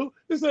football, dude.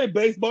 This ain't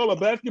baseball or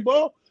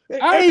basketball.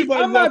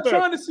 I'm not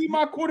trying to see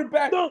my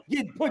quarterback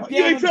get put down.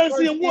 You ain't trying to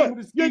see him what?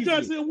 You ain't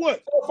trying to see him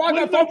what? If I'm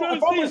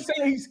going to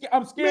say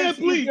I'm scared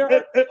to see him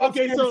get hurt,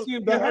 okay, so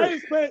the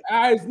highest paid.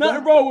 There's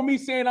nothing wrong with me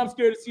saying I'm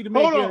scared to see the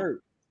man get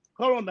hurt.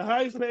 Hold on, the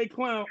highest paid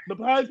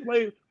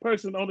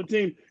person on the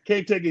team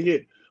can't take a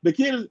hit. The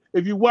kid,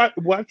 if you watch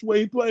where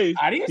he plays,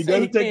 he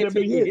doesn't take that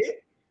big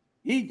hit.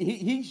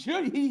 He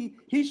should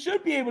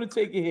be able to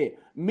take a hit.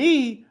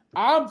 Me,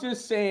 I'm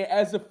just saying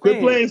as a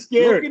fan, playing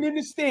scared. Looking in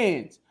the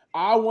stands,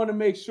 I want to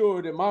make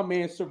sure that my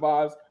man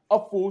survives a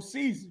full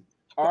season.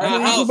 All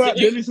right,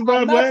 didn't he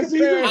survive last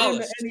season?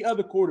 To any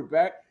other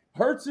quarterback,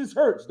 Hurts is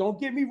Hurts. Don't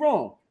get me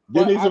wrong.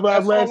 Didn't he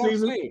survive last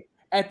season?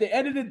 At the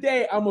end of the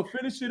day, I'm gonna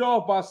finish it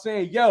off by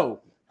saying,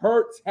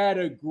 Hurts had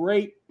a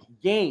great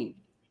game.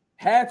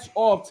 Hats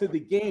off to the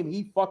game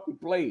he fucking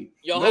played.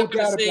 Y'all happen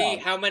to see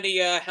how many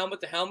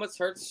helmet-to-helmets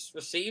Hurts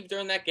received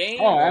during that game?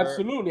 Oh,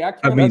 absolutely. Is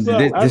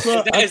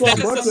that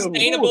a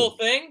sustainable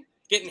thing?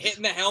 Getting hit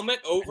in the helmet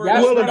over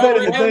and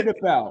over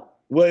about.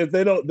 Well, if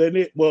they don't,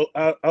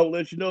 I'll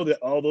let you know that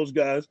all those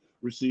guys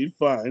receive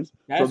fines,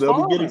 so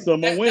they'll be getting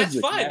some on Wednesday.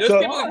 That's fine. Those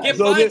people get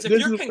fines. If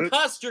you're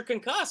concussed, you're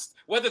concussed.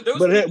 Whether those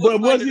but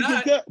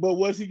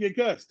was he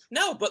concussed?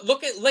 No, but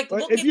look at Dak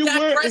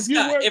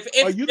Prescott. If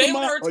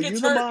Jalen Hurts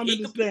gets hurt,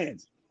 he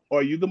stands.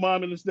 Are you the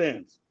mom in the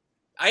stands?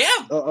 I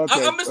am.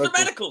 I'm Mr.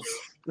 Medicals.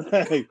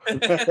 Hey,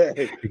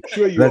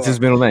 sure you That's are.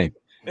 his middle name.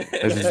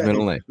 That's his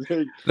middle name.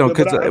 No,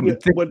 because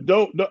but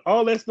don't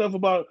all that stuff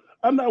about.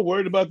 I'm not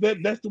worried about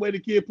that. That's the way the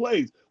kid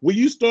plays. When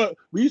you start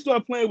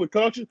playing with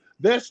caution,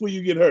 that's when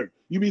you get hurt.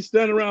 You be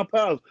standing around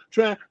piles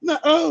trying.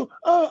 I'm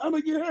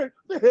gonna get hurt.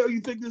 The hell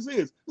you think this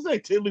is? This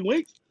ain't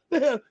Tiddlywinks.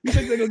 The hell you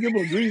think they're gonna give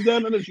him grease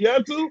down under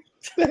Shiatu?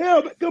 The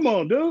hell? Come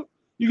on, dude.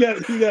 You have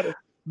to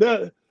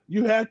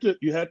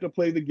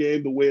play the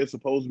game the way it's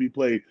supposed to be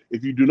played.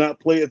 If you do not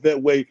play it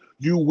that way,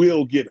 you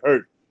will get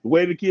hurt. The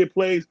way the kid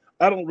plays,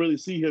 I don't really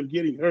see him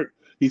getting hurt.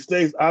 He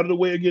stays out of the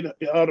way and getting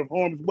out of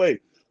harm's way.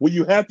 When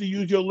you have to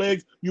use your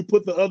legs, you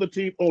put the other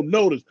team on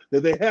notice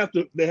that they have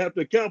to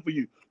account for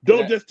you.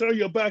 Don't just turn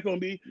your back on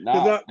me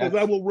because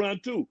I will run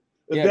too.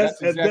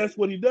 That's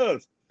what he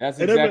does. That's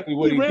exactly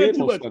what he did.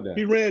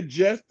 He ran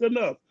just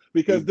enough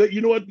because you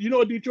know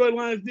what Detroit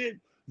Lions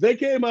did? They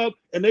came out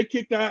and they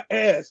kicked our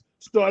ass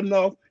starting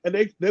off, and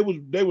they was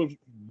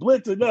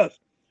blitzing us,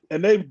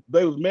 and they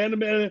was man to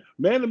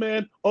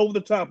man over the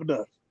top of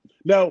us.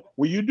 Now,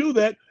 when you do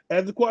that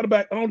as a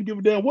quarterback, I don't give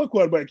a damn what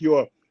quarterback you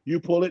are. You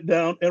pull it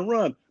down and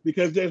run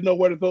because there's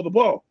nowhere to throw the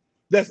ball.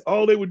 That's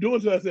all they were doing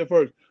to us at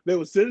first. They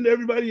were sitting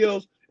everybody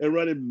else and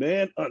running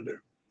man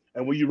under.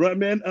 And when you run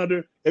man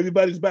under,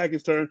 everybody's back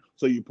is turned,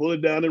 so you pull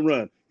it down and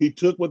run. He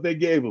took what they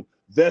gave him.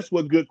 That's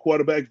what good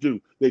quarterbacks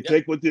do. They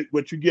take what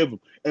you give them.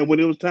 And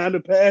when it was time to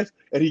pass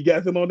and he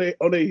got them on their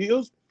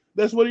heels,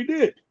 that's what he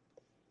did.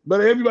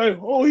 But everybody,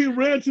 he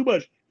ran too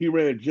much. He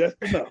ran just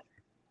enough.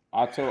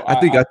 I think. I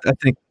think.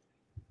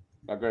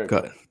 I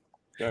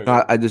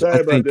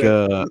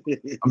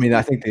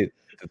think that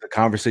the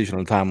conversation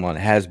on the timeline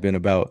has been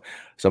about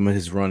some of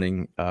his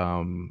running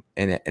and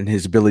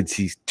his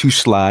ability to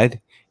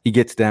slide. He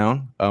gets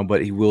down,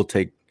 but he will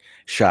take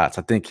shots.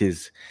 I think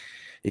his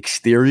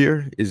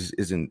exterior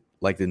isn't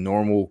like the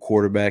normal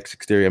quarterback's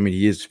exterior. I mean,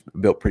 he is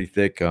built pretty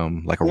thick,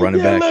 like a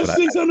running back. Less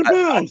 600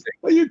 pounds.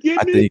 Are you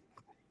kidding me?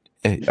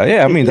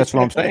 Yeah, I mean that's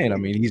what I'm saying. I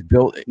mean, he's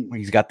built.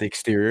 He's got the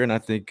exterior, and I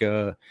think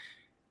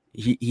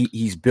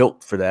he's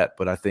built for that.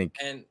 But I think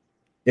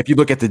if you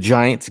look at the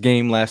Giants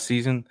game last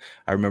season,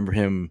 I remember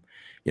him,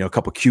 a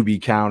couple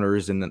QB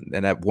counters, and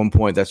at one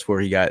point that's where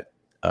he got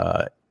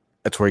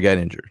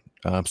injured.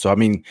 So I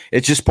mean,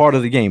 it's just part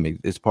of the game.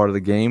 It's part of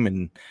the game,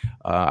 and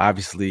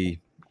obviously,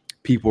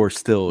 people are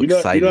still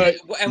excited.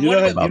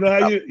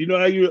 You know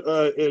how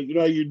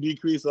you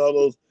decrease all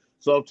those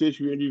soft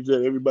tissue injuries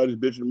that everybody's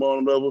bitching them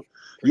on over.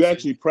 You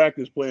actually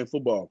practice playing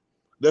football.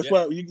 That's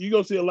why you're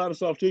going to see a lot of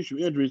soft tissue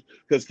injuries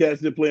because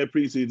cats didn't play in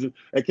preseason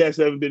and cats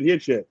haven't been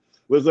hit yet.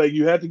 But it's like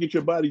you have to get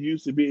your body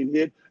used to being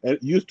hit and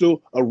used to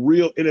a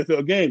real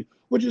NFL game,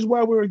 which is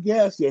why we were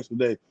gassed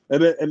yesterday.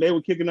 And they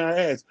were kicking our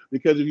ass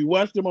because if you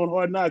watched them on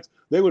Hard Knocks,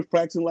 they were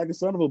practicing like a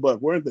son of a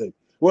buck, weren't they?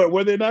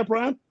 Were they not,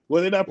 Prime? Were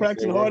they not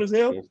practicing hard as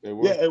hell?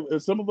 Yes,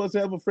 and some of us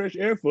have a fresh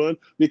air fund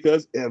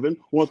because Evan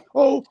wants,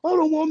 I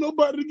don't want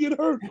nobody to get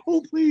hurt.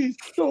 Oh, please,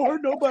 don't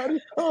hurt nobody.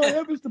 Oh,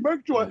 Evan's the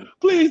Murgatroyd.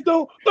 Please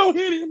don't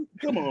hit him.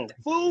 Come on,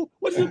 fool.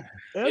 You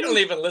don't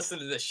even listen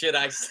to the shit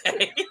I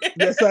say.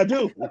 Yes, I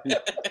do.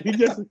 He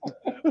just,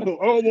 I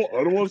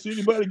don't want to see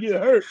anybody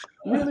get hurt.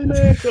 Really,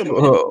 man? Come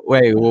on.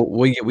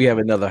 Wait, we have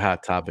another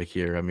hot topic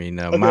here. I mean,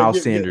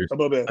 Miles Sanders,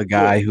 a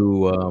guy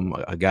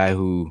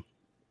who,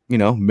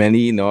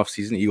 many in the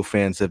offseason Eagle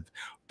fans have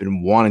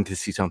been wanting to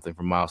see something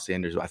from Miles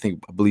Sanders. I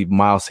believe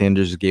Miles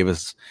Sanders gave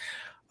us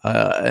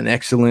an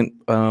excellent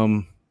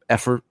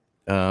effort.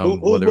 Whose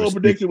bold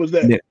prediction was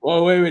that?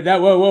 Whoa, wait.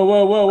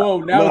 Whoa.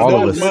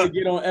 Now it's going to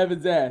get on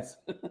Evan's ass.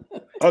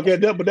 Okay,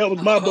 but that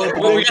was my bold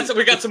prediction.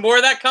 We got some more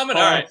of that coming.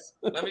 All right.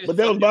 Let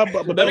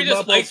me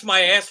just ice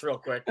my ass real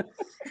quick.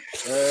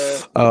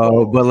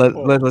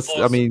 But let's.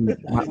 I mean,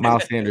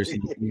 Miles Sanders, he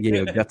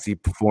gave a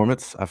gutsy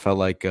performance. I felt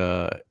like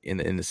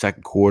in the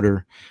second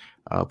quarter,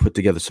 put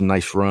together some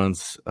nice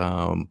runs,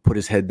 put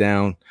his head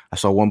down. I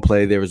saw one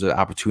play, there was an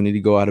opportunity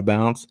to go out of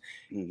bounds.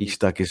 Mm-hmm. He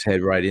stuck his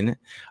head right in it.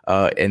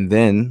 And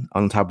then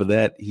on top of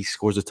that, he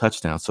scores a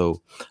touchdown.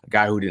 So a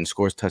guy who didn't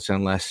score a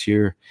touchdown last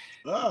year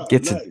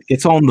gets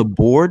on the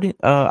board.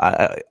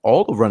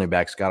 All the running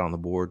backs got on the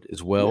board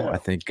as well. Yeah. I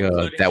think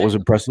that was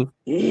impressive.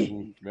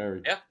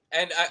 Very. Yeah.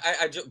 And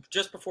I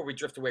just before we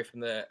drift away from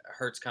the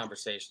Hurts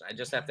conversation, I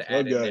just have to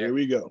add in there. Here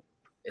we go.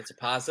 It's a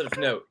positive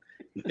note.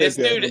 This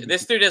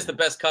dude has the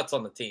best cuts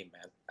on the team,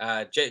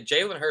 man.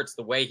 Jalen Hurts,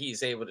 the way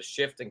he's able to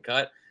shift and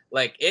cut,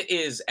 like it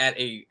is at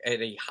a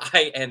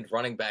high end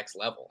running backs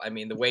level. I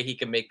mean, the way he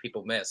can make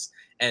people miss,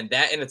 and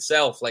that in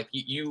itself, like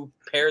you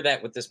pair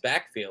that with this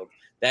backfield,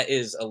 that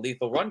is a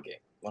lethal run game,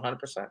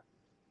 100%.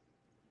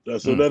 So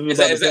is that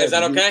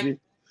okay?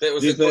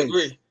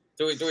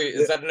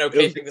 Is that an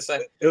okay thing to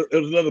say? It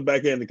was another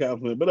backhanded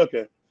compliment, but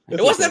okay.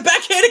 It wasn't a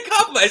backhanded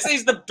compliment. I say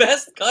he's the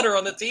best cutter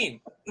on the team.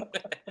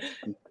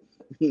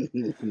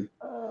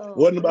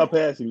 Wasn't about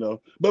passing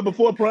though. But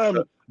before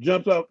Prime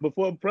jumps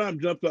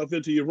off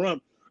into your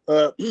rump,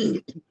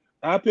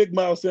 I picked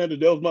Miles Sanders.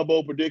 That was my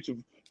bold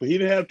prediction. But he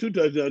didn't have 2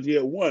 touchdowns. He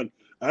had 1.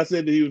 I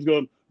said that he was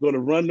going to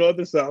run north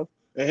and south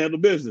and handle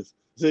business.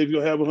 So he's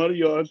going to have 100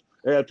 yards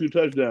and have 2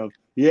 touchdowns.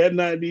 He had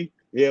 90.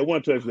 He had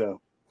 1 touchdown.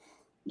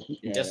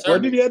 Yes, sir. Or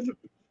did he have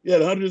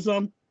 100 or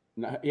something?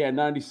 He had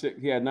 96.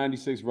 He had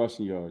 96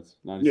 rushing yards.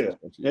 96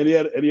 rushing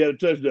yards. And he had a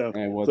touchdown.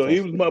 So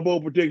he was my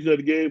bold prediction of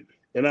the game.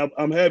 And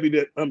I'm happy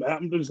that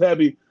I'm just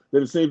happy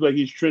that it seems like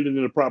he's trending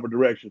in the proper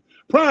direction.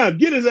 Prime,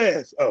 get his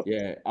ass up.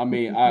 Yeah, I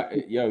mean,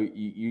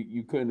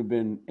 you couldn't have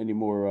been any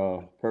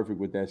more perfect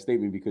with that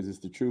statement because it's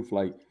the truth.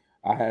 Like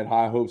I had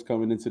high hopes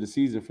coming into the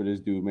season for this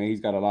dude, man.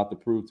 He's got a lot to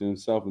prove to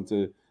himself and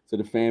to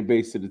the fan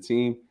base, to the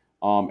team.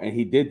 And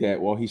he did that.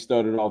 Well, he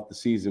started off the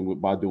season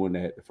by doing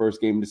that. The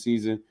first game of the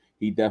season,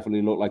 he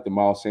definitely looked like the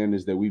Miles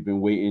Sanders that we've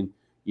been waiting,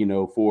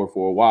 for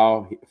a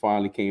while. He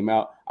finally came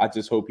out. I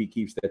just hope he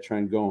keeps that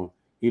trend going.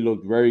 He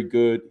looked very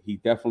good. He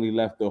definitely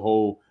left the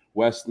whole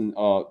Western,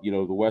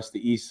 the West to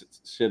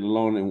East shit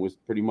alone and was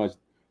pretty much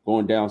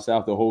going down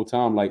south the whole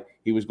time. Like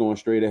he was going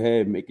straight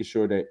ahead, making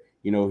sure that,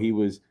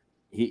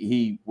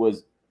 he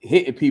was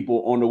hitting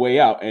people on the way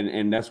out.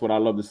 And that's what I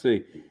love to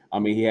see. I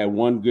mean, he had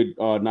one good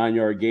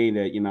 9-yard gain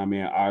that,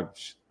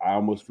 I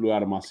almost flew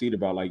out of my seat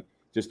about, like,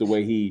 just the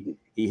way he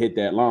hit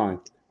that line.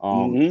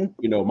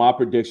 My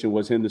prediction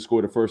was him to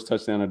score the first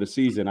touchdown of the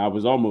season. I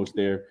was almost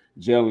there.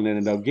 Jalen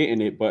ended up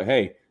getting it, but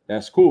hey,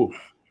 that's cool.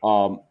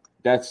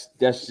 That's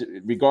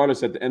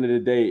regardless. At the end of the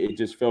day, it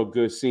just felt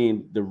good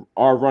seeing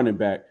our running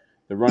back,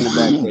 that we're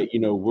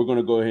going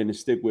to go ahead and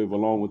stick with,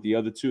 along with the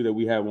other 2 that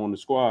we have on the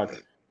squad,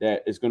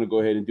 that is going to go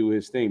ahead and do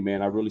his thing.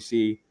 Man, I really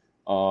see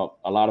a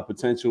lot of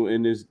potential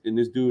in this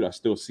dude. I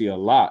still see a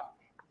lot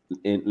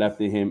left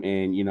in him,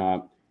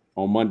 and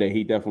on Monday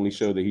he definitely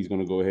showed that he's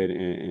going to go ahead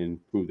and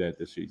prove that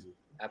this season.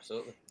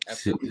 Absolutely.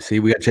 See,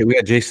 we got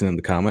Jason in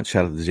the comments.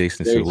 Shout out to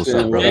Jason. So what's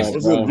up, brother?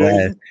 What's up,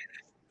 Jason?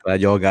 Glad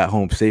y'all got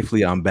home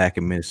safely. I'm back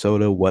in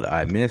Minnesota. What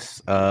I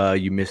miss?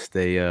 You missed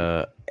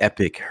a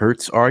epic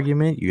Hurts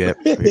argument. You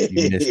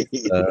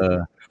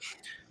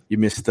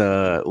missed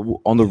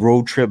on the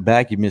road trip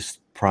back. You missed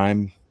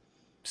prime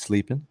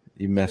sleeping.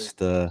 You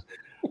missed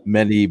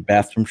many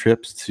bathroom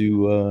trips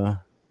to.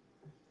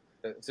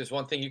 If there's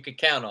one thing you could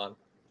count on,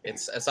 I'm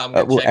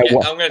going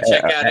to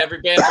check out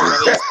every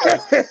bathroom.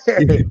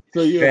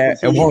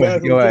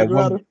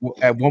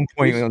 At one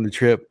point on the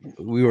trip,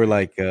 we were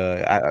like,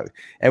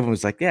 everyone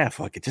was like, "Yeah,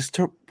 fuck it, just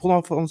pull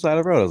off on the side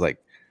of the road." I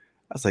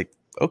was like,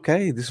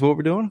 okay, this is what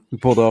we're doing. We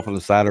pulled off on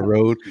the side of the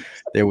road.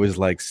 There was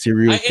like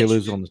serial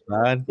killers on the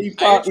side.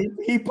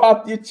 He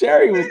popped your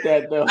cherry with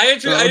that though. I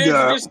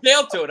introduced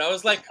Dale to it. I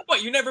was like,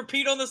 "What? You never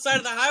peed on the side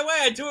of the highway?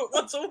 I do it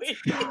once a week."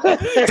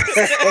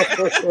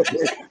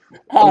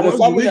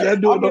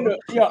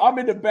 I'm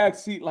in the back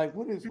seat. Like,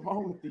 what is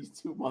wrong with these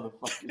two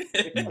motherfuckers?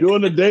 I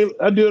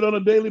do it on a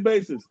daily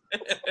basis.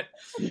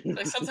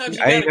 Like sometimes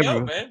you gotta go,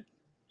 man.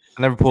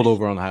 I never pulled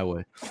over on the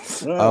highway.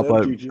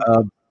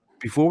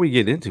 Before we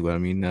get into it, I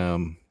mean, I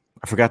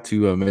forgot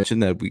to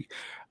mention that we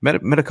met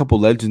a couple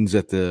legends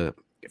at the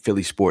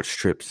Philly Sports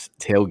Trips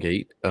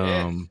tailgate.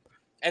 And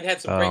had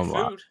some great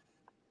food.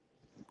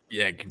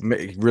 Yeah,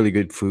 really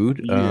good food.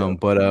 Yeah.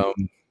 But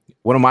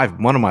one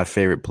of my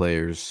favorite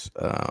players,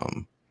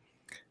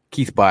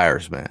 Keith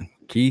Byars, man.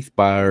 Keith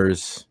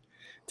Byars,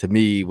 to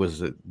me, was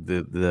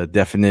the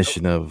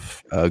definition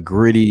of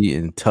gritty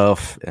and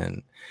tough,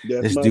 and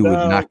this dude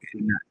would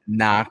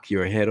knock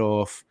your head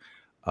off.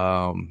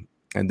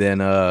 And then,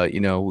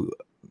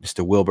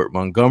 Mr. Wilbert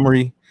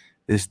Montgomery,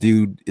 this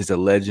dude is a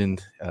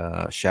legend.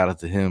 Shout out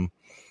to him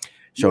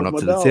showing up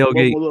to the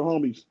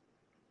tailgate.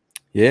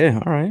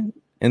 Yeah, all right.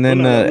 And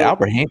then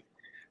Albert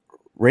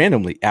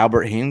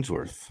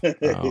Haynesworth.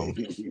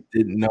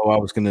 Didn't know I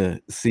was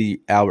gonna see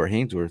Albert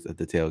Haynesworth at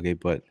the tailgate,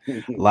 but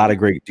a lot of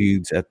great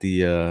dudes at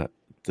the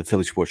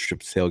Philly Sports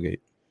Trips tailgate.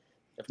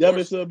 Yeah,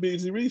 Mr.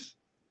 BZ Reese.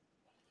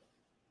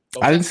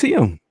 Okay. I didn't see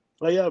him.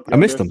 Oh, yeah, I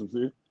missed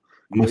him.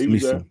 I must have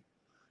missed him.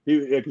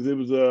 Because it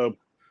was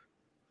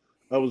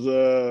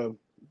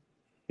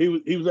he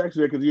was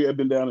actually there because he had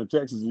been down in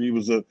Texas and he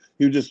was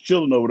just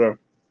chilling over there.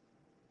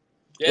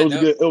 Yeah,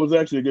 it was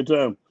actually a good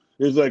time.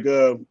 It was like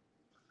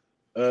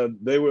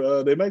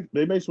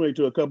they may swing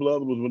to a couple of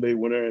other ones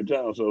when they're in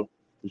town, so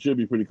it should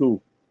be pretty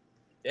cool.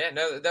 Yeah,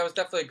 no, that was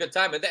definitely a good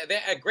time, and they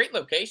had a great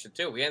location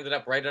too. We ended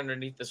up right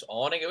underneath this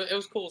awning. It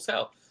was cool as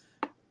hell.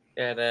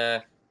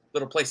 Had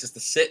little places to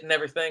sit and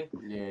everything.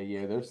 Yeah.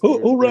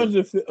 Who runs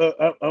it?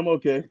 I'm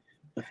okay.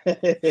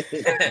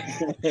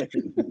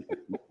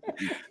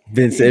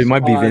 Vince, it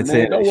might be Vince.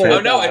 And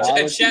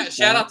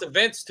shout out to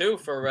Vince too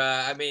for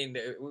we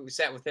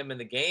sat with him in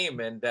the game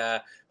and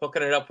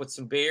hooking it up with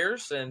some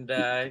beers, and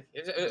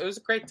it was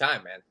a great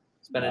time, man.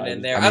 Spending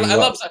in there.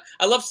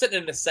 I love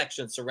sitting in a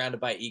section surrounded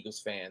by Eagles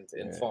fans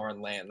in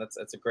foreign land.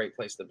 That's a great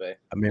place to be.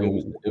 I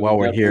mean, while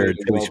we're here,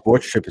 Philly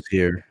Sports Trip is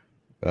here.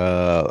 We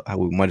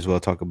might as well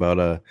talk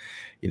about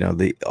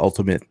the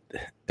ultimate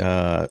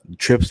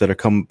trips that are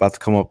about to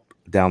come up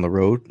down the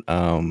road.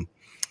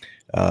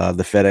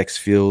 The FedEx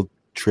Field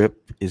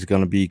trip is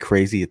going to be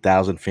crazy.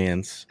 1,000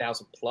 fans.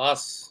 1,000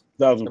 plus.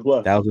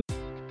 1,000.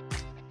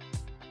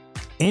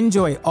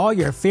 Enjoy all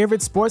your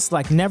favorite sports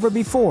like never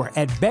before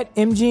at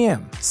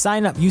BetMGM.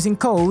 Sign up using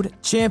code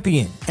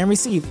CHAMPION and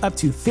receive up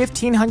to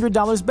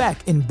 $1,500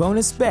 back in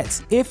bonus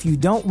bets if you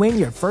don't win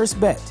your first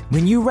bet.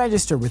 When you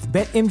register with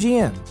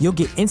BetMGM, you'll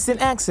get instant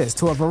access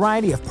to a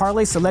variety of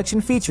parlay selection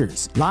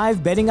features,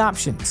 live betting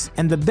options,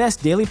 and the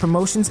best daily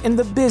promotions in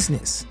the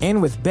business.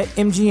 And with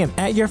BetMGM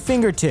at your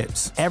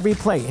fingertips, every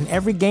play and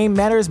every game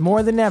matters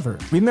more than ever.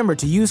 Remember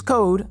to use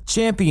code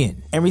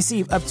CHAMPION and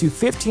receive up to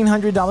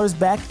 $1,500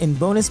 back in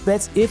bonus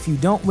bets if you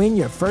don't win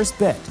your first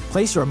bet.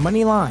 Place your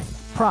money line,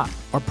 prop,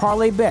 or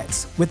parlay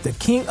bets with the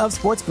king of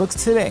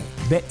sportsbooks today.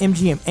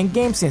 BetMGM and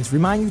GameSense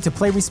remind you to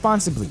play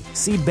responsibly.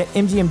 See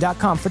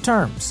BetMGM.com for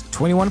terms.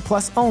 21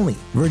 plus only.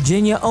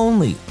 Virginia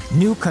only.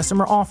 New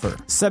customer offer.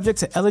 Subject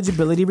to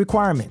eligibility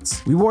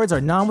requirements. Rewards are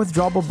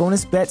non-withdrawable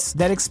bonus bets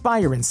that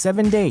expire in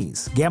 7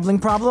 days. Gambling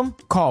problem?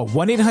 Call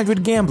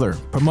 1-800-GAMBLER.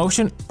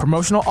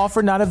 Promotional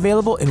offer not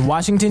available in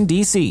Washington,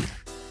 D.C.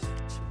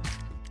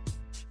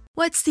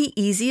 What's the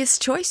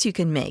easiest choice you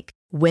can make?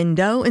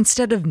 Window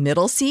instead of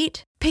middle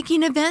seat?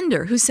 Picking a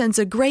vendor who sends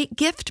a great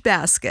gift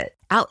basket?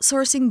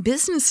 Outsourcing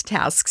business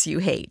tasks you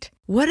hate?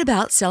 What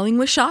about selling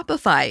with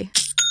Shopify?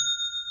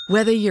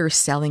 Whether you're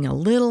selling a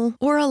little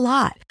or a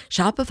lot,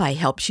 Shopify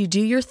helps you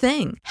do your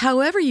thing,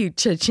 however you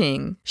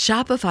cha-ching.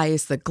 Shopify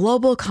is the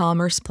global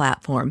commerce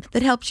platform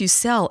that helps you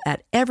sell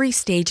at every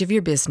stage of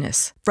your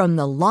business. From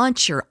the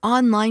launch your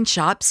online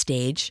shop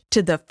stage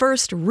to the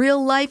first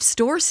real-life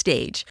store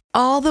stage,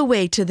 all the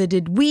way to the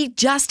did we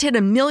just hit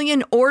 1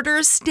 million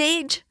orders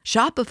stage.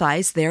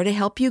 Shopify's there to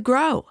help you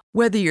grow.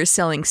 Whether you're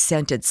selling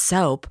scented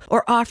soap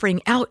or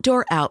offering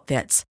outdoor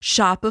outfits,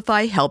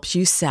 Shopify helps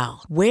you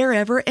sell.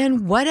 Wherever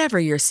and whatever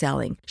you're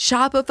selling,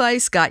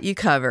 Shopify's got you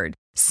covered.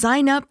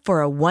 Sign up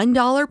for a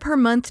 $1 per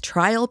month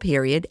trial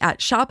period at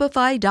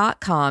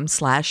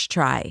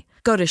shopify.com/try.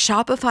 Go to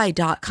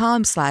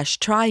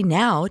shopify.com/try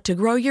now to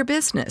grow your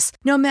business,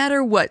 no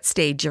matter what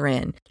stage you're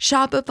in.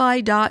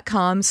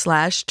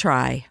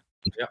 Shopify.com/try.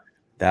 Yep.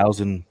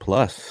 1,000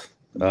 plus.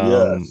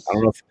 Yes.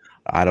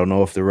 I don't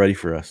know if they're ready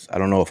for us. I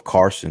don't know if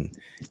Carson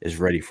is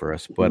ready for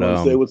us. But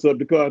say what's up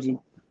to Carson.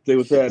 Say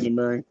what's happening,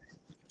 man.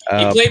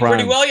 He played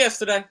pretty well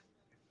yesterday.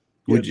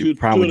 Would you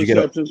get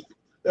up?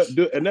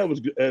 And that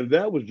was good. And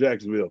that was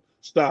Jacksonville.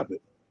 Stop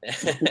it.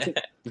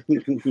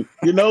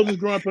 Your nose is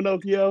growing,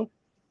 Pinocchio.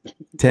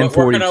 1040.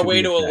 We're working our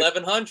way to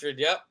 1,100.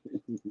 Yep.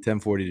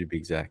 1040 to be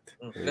exact.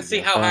 Let's see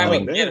how high we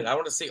can get it. I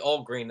want to see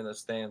all green in the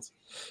stands.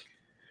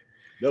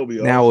 That'll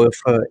be now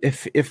awesome.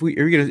 if we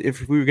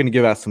were gonna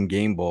give out some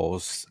game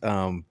balls,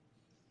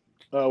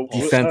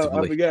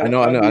 defensively, I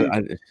know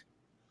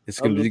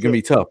it's gonna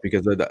be tough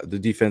because of the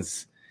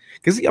defense.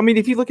 Because I mean,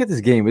 if you look at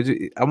this game,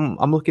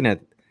 I'm looking at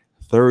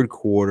third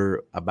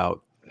quarter,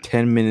 about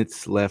 10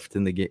 minutes left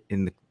in the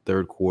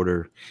third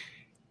quarter,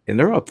 and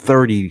they're up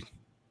 30.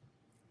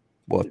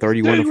 Well,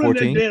 31 to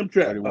 14. Damn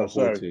trap. Oh,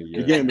 sorry,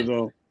 the game is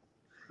on.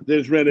 They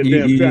just ran that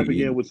damn trap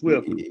again with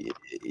Swift.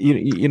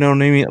 You know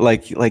what I mean?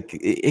 Like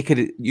it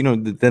could,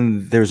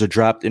 then there's a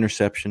dropped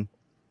interception.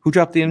 Who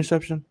dropped the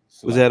interception?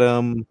 Was that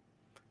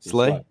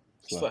Slay?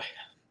 Slay.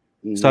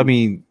 So I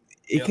mean,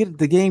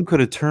 the game could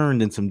have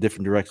turned in some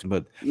different direction,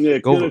 but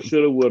could have,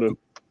 should have, would have.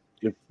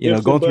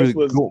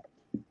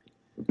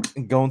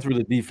 Going through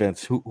the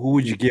defense, who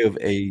would you give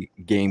a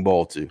game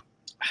ball to?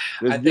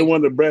 I think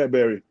one to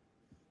Bradbury.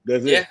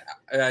 That's it.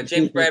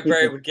 James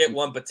Bradbury would get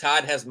one, but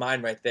Todd has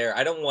mine right there.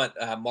 I don't want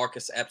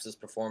Marcus Epps'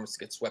 performance to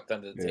get swept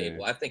under the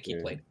table. I think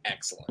he played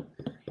excellent.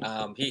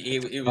 He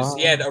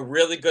had a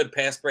really good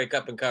pass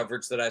breakup and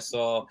coverage that I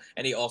saw,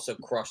 and he also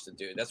crushed the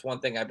dude. That's one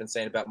thing I've been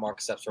saying about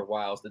Marcus Epps for a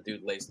while is the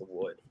dude lays the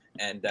wood,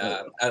 and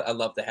I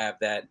love to have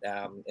that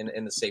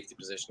in the safety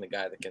position, the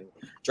guy that can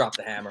drop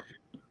the hammer.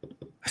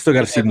 I still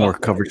got to see more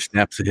coverage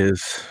snaps of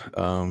his.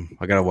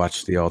 I got to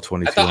watch the all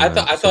 22.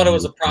 I thought it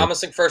was a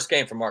promising first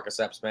game for Marcus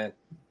Epps, man.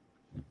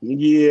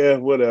 Yeah,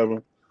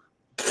 whatever.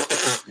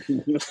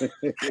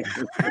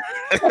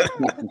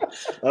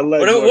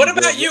 What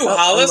about you,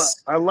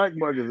 Hollis? I like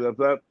Marcus Epps.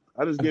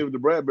 I just gave it to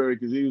Bradbury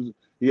because he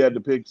had the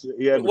picks.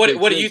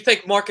 What do you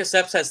think Marcus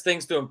Epps has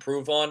things to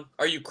improve on?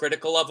 Are you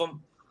critical of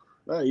him?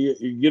 You're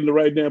getting the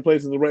right damn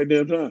place at the right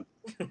damn time.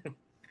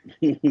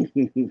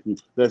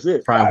 That's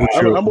it.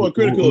 I'm more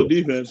critical of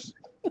defense.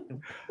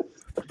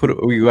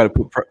 You got to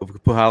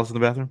put Hollis in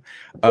the bathroom.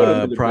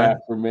 Prime,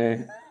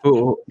 man.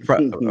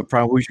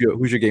 Prime, who's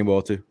your game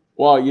ball to?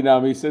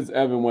 Well, since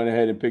Evan went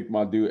ahead and picked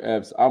my dude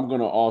Epps, I'm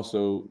gonna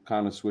also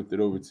kind of switch it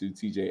over to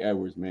TJ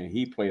Edwards. Man,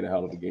 he played a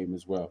hell of a game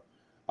as well.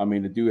 I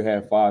mean, the dude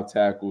had 5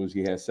 tackles.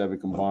 He had 7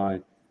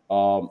 combined.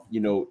 We're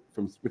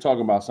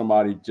talking about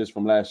somebody just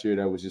from last year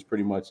that was just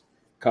pretty much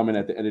coming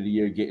at the end of the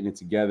year, getting it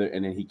together,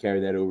 and then he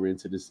carried that over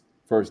into this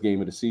first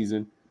game of the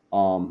season.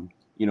 In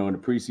the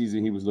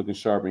preseason, he was looking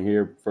sharp, and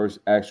here, first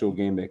actual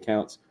game that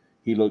counts,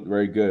 he looked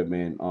very good,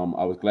 man.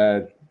 I was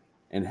glad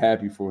and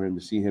happy for him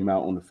to see him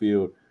out on the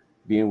field,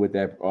 being with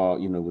that,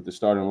 with the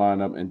starting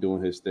lineup and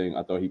doing his thing.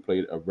 I thought he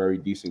played a very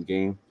decent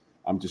game.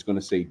 I'm just going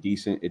to say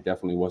decent. It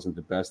definitely wasn't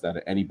the best out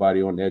of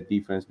anybody on that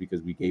defense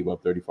because we gave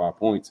up 35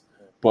 points,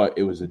 but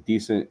it was a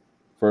decent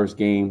first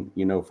game,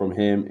 from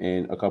him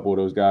and a couple of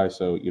those guys.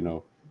 So,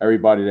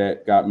 everybody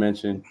that got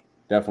mentioned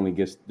definitely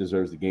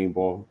deserves the game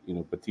ball,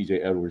 but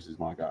TJ Edwards is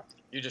my guy.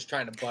 You're just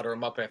trying to butter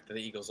him up after the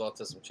Eagles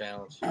autism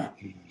challenge.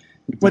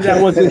 But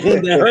that wasn't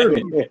him that hurt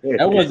me.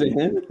 That wasn't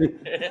him.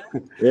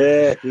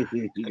 Yeah.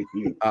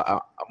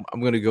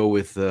 I'm gonna go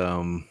with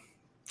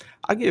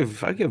I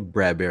give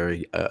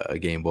Bradbury a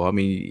game ball. I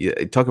mean,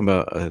 talking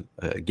about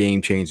a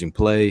game changing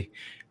play,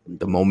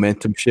 the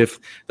momentum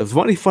shift. The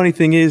funny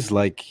thing is,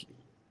 like,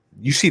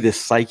 you see the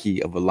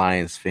psyche of a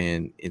Lions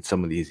fan in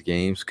some of these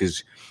games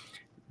because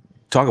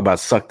talk about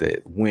suck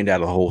the wind out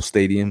of the whole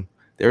stadium.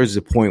 There is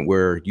a point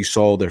where you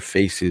saw their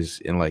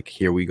faces and like,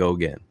 here we go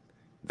again.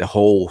 The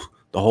whole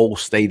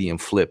stadium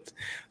flipped.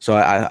 So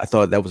I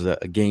thought that was a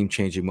game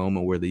changing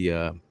moment where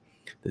the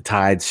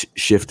tides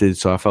shifted.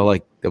 So I felt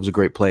like that was a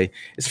great play.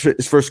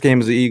 His first game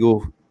as an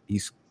Eagle.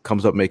 He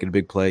comes up making a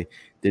big play.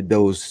 Did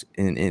those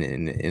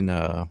in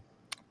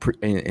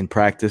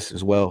practice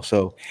as well.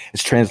 So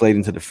it's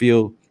translating to the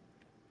field.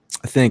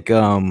 I think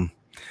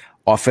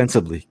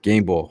offensively,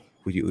 game ball.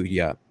 Who you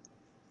got?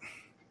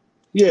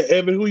 Yeah,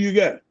 Evan, who you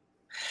got?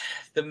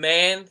 The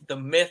man, the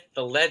myth,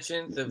 the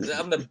legend.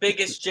 I'm the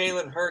biggest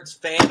Jalen Hurts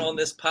fan on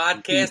this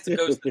podcast. It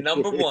goes to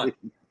number 1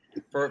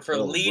 for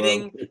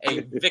leading a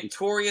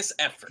victorious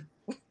effort.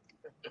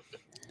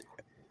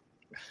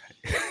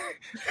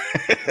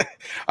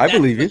 I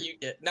believe you.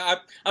 No,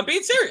 I'm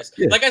being serious.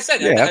 Yeah. Like I said,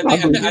 Yeah,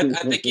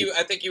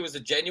 I think he was a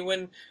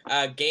genuine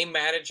game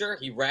manager.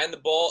 He ran the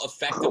ball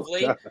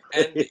effectively, and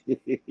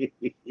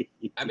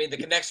I mean the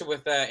connection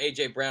with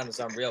AJ Brown is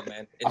unreal,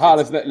 man.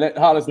 Hollis,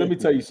 let me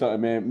tell you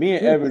something, man. Me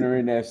and Evan are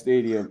in that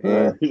stadium,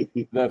 and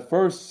the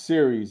first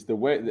series, the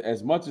way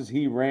as much as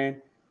he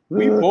ran,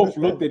 we both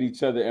looked at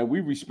each other and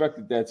we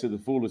respected that to the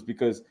fullest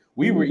because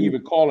we were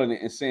even calling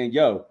it and saying,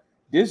 "Yo,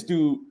 this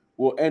dude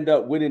will end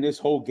up winning this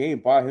whole game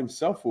by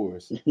himself for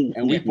us,"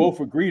 and we both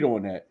agreed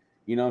on that.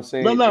 You know what I'm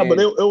saying? No, but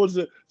it was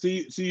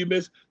you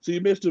missed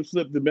to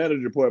slip the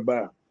manager part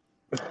by.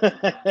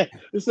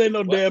 This ain't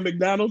no damn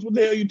McDonald's. What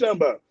the hell are you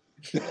talking about?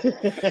 He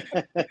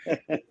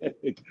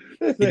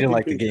didn't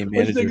like the game manager.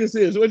 What you think this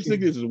is? What you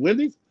think this is?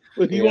 Wendy's?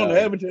 You want to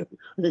have it?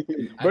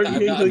 Burger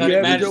King, so you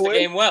have it your way.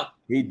 Game well.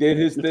 He did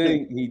his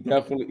thing. He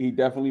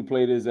definitely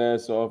played his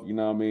ass off. You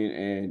know what I mean?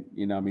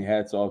 And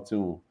hats off to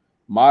him.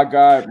 My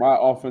guy, my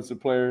offensive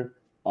player.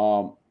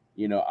 I'm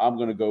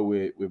gonna go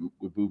with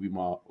Boobie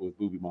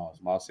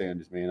Miles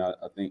Sanders, man. I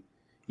think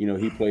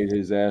he played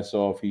his ass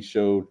off. He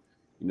showed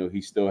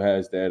he still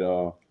has that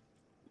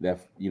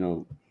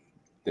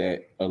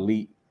that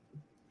elite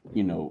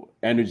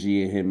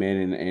energy in him,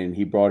 man, and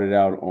he brought it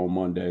out on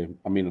Monday.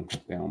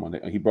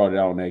 He brought it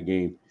out on that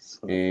game,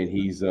 and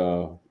he's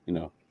I'm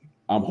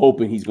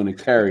hoping he's going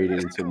to carry it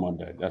into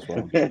Monday. That's what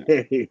I'm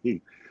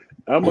doing.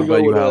 I'm gonna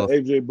go with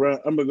AJ Brown.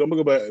 I'm gonna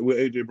go back with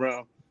AJ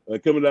Brown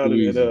coming out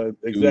and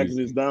exacting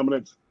his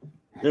dominance.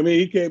 I mean,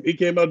 he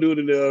came out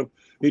doing it.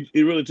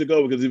 He really took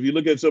over because if you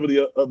look at some of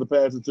the other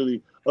passes to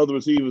the other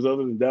receivers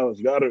other than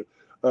Dallas Goedert,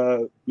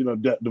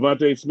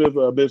 Devontae Smith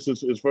missed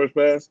his first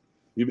pass.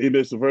 He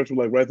missed the first one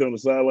like right there on the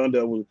sideline.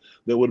 That would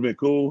have been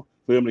cool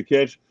for him to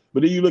catch.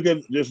 But then you look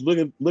at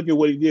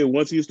what he did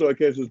once he started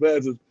catching his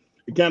passes.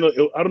 It kind of,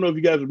 I don't know if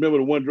you guys remember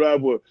the one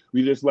drive where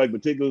we just like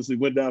meticulously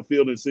went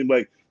downfield and it seemed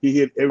like he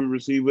hit every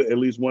receiver at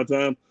least one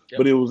time. Yep.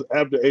 But it was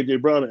after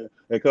AJ Brown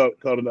had caught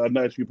a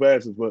nice few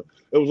passes. But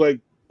it was like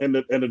and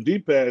the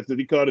deep pass that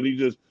he caught it, he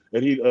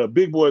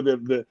big boy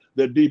the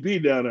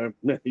DP down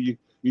there. You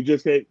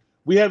just can't.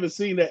 We haven't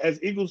seen that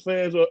as Eagles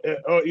fans or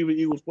even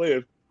Eagles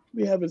players.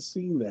 We haven't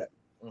seen that.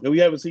 And we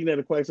haven't seen that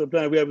in quite some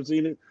time. We haven't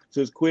seen it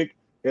since Quick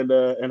and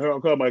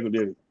Harold Carmichael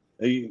did it.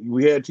 And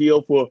we had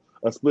T.O. for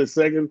a split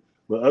second,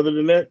 but other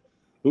than that,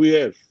 we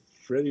had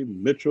Freddie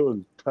Mitchell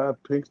and Todd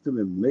Pinkston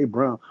and Nate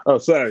Brown. Oh,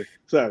 sorry.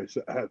 I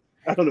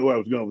don't know where I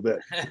was going with that,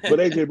 but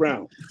AJ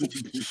Brown.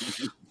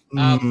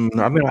 I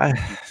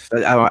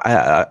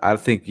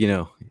think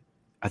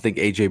I think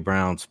AJ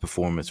Brown's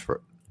performance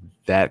for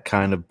that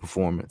kind of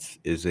performance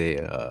is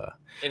a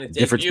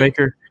difference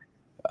maker.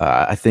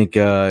 I think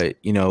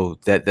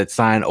that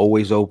sign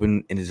always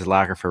open in his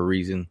locker for a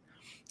reason.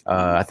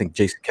 I think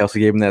Jason Kelce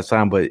gave him that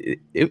sign, but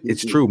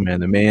it's true, man.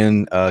 The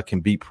man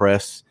can beat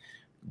press.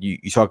 You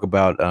talk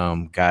about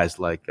guys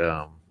like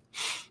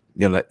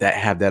that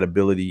have that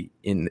ability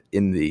in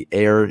the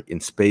air, in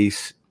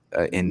space,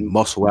 and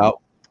muscle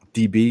out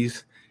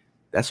DBs.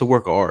 That's a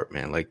work of art,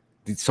 man. Like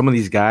some of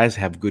these guys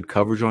have good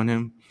coverage on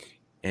him,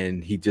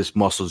 and he just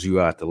muscles you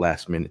out at the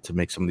last minute to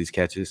make some of these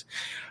catches.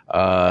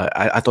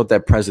 I thought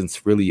that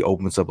presence really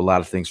opens up a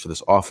lot of things for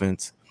this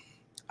offense.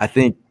 I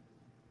think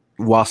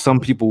while some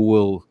people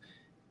will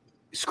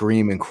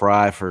scream and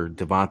cry for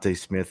Devontae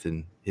Smith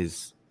and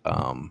his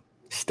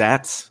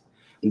stats,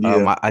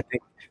 I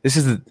think this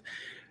is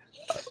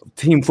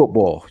team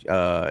football.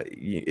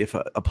 If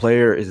a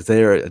player is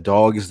there, a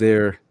dog is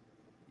there,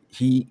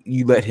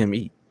 you let him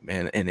eat,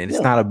 man. And it's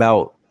not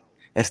about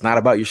your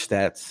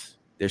stats.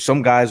 There's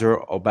some guys are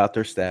about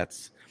their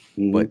stats,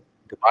 but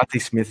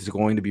Devontae Smith is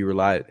going to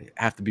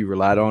have to be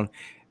relied on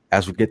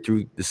as we get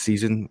through the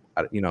season.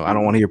 I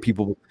don't want to hear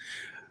people,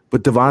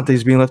 but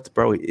Devontae's being left,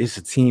 bro. It's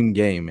a team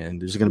game, man.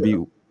 There's going to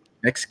be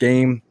next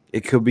game.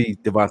 It could be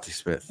Devontae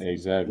Smith.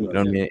 Exactly. You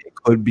know what I mean? It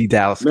could be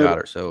Dallas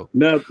Goedert. So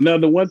now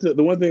the one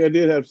thing I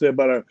did have to say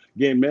about our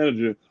game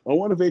manager on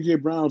one of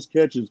AJ Brown's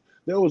catches,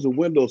 there was a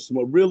window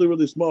small, really,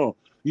 really small.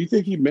 You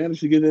think he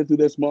managed to get in through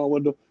that small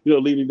window,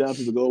 leading down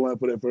to the goal line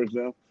for that first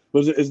down?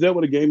 Is that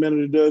what a game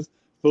manager does?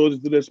 Throws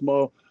it through that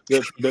small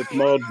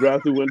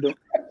drive-through window?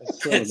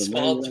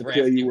 Small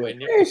drive-through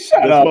window. Hey,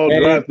 shut up,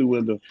 man. Drive-through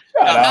window.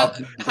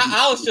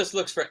 Alice just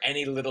looks for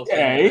any little thing.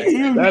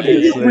 Yeah,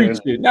 you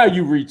reaching. Now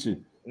you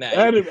reaching. Nah,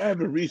 I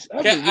haven't reached.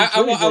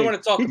 I want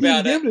to talk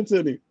about it. Give it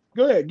to me.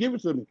 Go ahead, give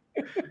it to me.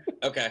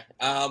 Okay.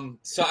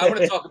 So I want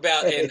to talk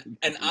about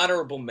an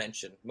honorable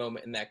mention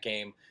moment in that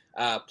game,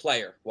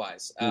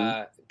 player-wise.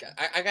 I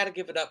got to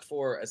give it up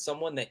for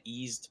someone that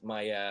eased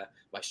my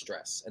my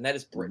stress, and that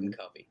is Britton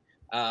Covey.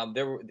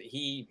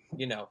 He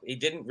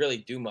didn't really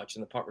do much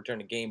in the punt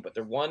returning game, but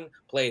the one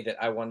play that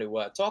I want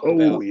to talk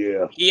about. Oh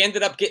yeah. He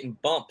ended up getting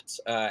bumped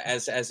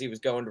as he was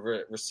going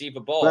to receive a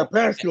ball. By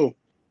Pascal.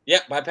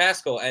 By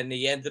Pascal, and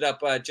he ended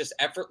up just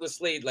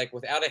effortlessly, like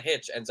without a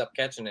hitch, ends up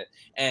catching it.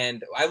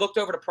 And I looked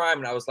over to Prime,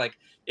 and I was like,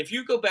 if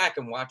you go back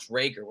and watch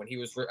Rager when he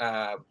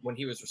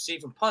was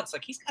receiving punts,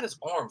 like he's got his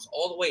arms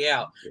all the way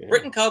out. Yeah.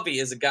 Britton Covey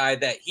is a guy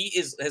that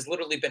has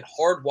literally been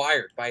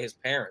hardwired by his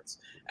parents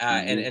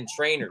and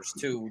trainers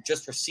to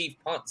just receive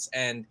punts,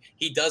 and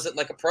he does it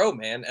like a pro,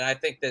 man. And I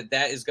think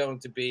that is going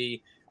to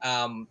be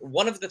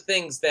one of the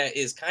things that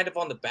is kind of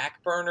on the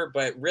back burner,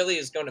 but really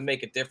is going to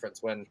make a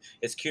difference when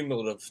it's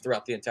cumulative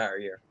throughout the entire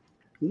year.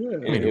 Yeah,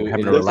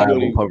 having a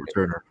reliable punt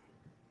returner.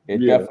 It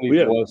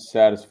definitely was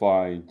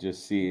satisfying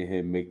just seeing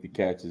him make the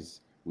catches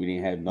We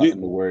didn't have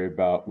nothing to worry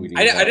about.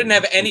 I didn't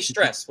have any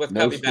stress with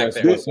no Cubby back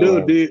stress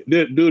there.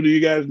 Dude, do you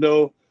guys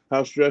know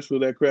how stressful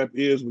that crap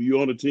is when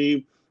you're on a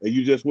team and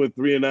you just went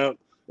 3 and out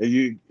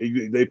and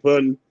they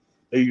punting?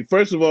 And you,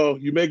 first of all,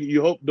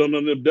 you hope none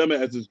of them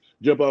dumbasses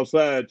jump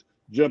outside,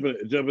 jumping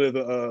at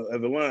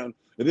the line,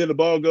 and then the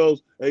ball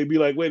goes and you be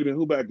like, wait a minute,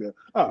 who back there?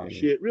 Oh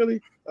shit,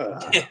 really?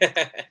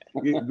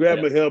 You grab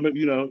my helmet,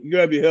 you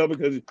grab your helmet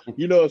because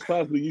it's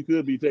possible you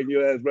could be taking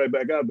your ass right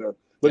back out there.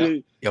 But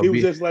it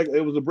was just like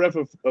it was a breath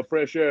of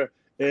fresh air.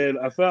 And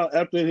I found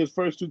after his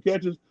first 2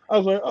 catches, I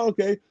was like,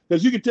 okay,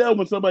 because you can tell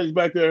when somebody's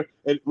back there,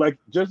 and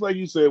just like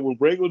you said, when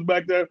Brady was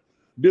back there,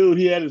 dude,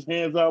 he had his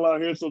hands all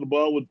out here, so the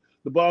ball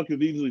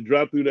could easily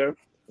drop through there.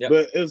 Yep.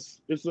 But that's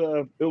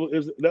a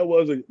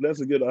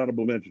good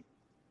honorable mention.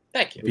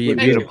 Thank you.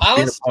 Thank you.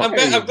 Hollis, I'm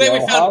glad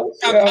we found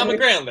common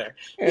ground there.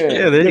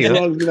 Yeah, there you go. As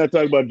long as we're not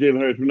talking about Jalen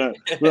Hurts,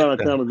 we're on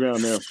common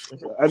ground now.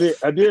 I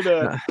did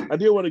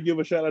want to give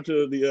a shout out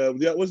to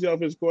the what's the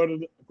offensive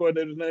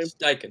coordinator's name?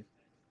 Steichen.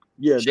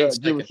 Yeah,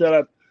 give a shout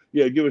out.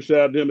 Yeah, give a shout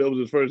out to him. It was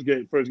his first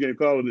game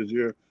calling this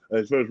year,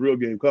 his first real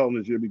game calling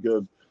this year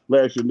because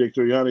last year Nick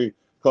Sirianni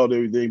called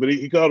everything, but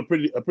he called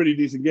a pretty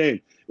decent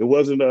game. It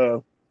wasn't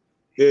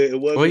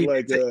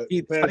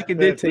Steichen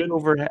did take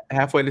over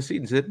halfway the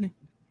season, didn't he?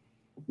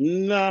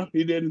 No,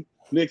 he didn't.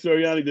 Nick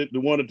Sirianni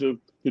wanted to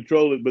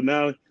control it, but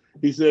now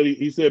he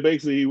said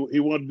basically he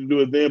wanted to do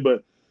it then,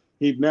 but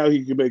now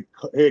he can make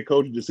head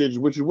coaching decisions,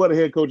 which is what a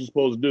head coach is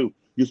supposed to do.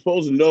 You're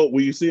supposed to know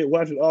when you see it,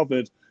 watching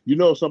offense,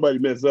 if somebody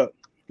messed up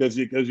because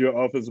you're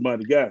an offensive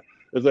minded guy.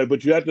 It's like,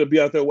 but you have to be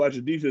out there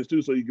watching defense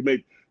too, so you can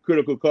make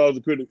critical calls.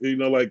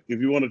 Like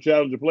if you want to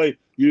challenge a play,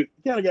 you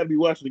kind of got to be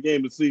watching the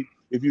game to see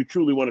if you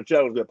truly want to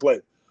challenge that play.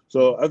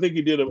 So I think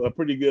he did a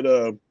pretty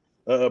good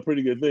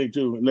thing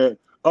too. And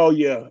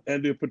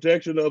and the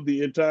protection of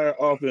the entire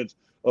offense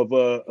of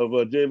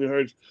Jalen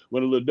Hurts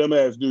when a little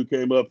dumbass dude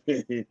came up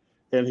and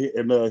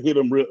hit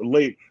him real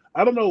late.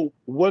 I don't know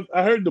what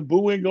I heard the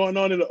booing going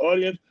on in the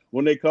audience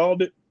when they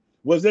called it.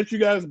 Was that you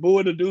guys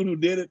booing the dude who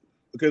did it?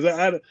 Because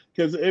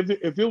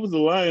if it was the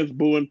Lions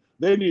booing,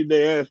 they need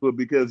their ass whipped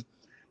because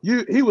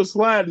he was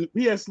sliding.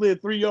 He had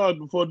slid 3 yards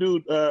before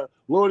dude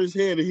lowered his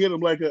head and hit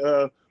him like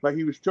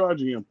he was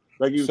charging him.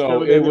 Like he was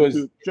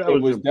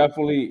it was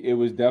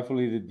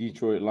definitely the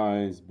Detroit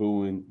Lions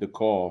booing the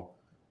call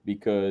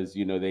because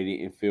they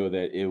didn't feel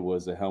that it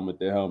was a helmet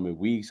to helmet.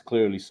 We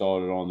clearly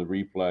saw it on the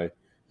replay.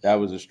 That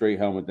was a straight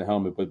helmet to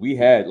helmet, but we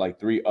had like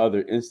 3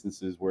 other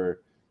instances where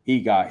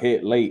he got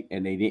hit late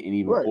and they didn't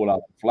even pull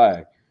out the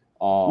flag.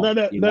 And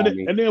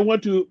then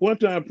one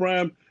time,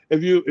 Prime,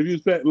 if you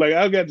spent like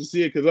I got to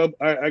see it because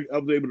I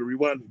was able to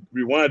rewind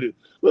it.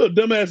 Little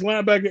dumbass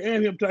linebacker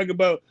and him talking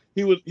about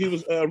he was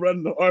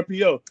running the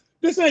RPO.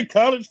 This ain't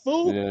college,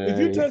 fool. Yeah, if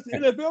you touch the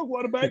NFL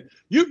quarterback,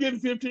 you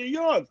getting 15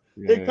 yards.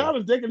 Yeah. In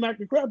college, they can knock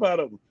the crap out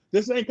of him.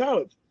 This ain't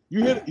college.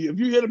 If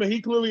you hit him and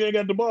he clearly ain't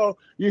got the ball,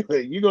 you're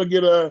gonna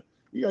get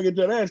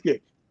that ass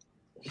kicked.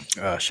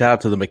 Shout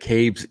out to the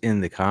McCabe's in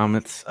the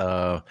comments.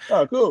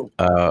 Cool.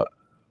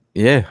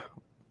 Yeah.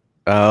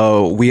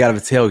 We have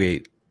a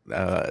tailgate.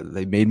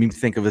 They made me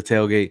think of a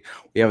tailgate.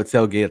 We have a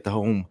tailgate at the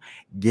home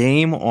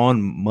game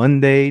on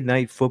Monday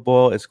Night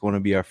Football. It's going to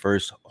be our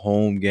first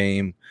home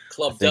game.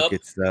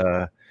 It's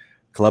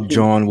Club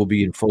John will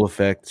be in full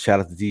effect. Shout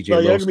out to DJ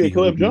Lowski.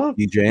 Club John?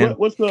 DJing.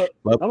 What's the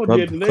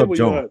Club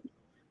John?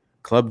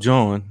 Club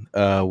John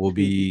will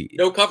be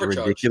no cover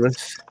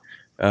ridiculous.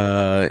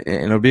 And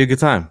it'll be a good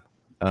time.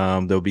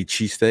 There'll be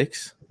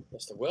cheesesteaks.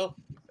 Yes, there will.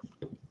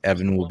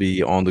 Evan will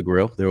be on the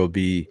grill. There will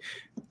be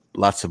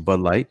lots of Bud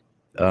Light.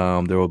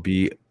 There will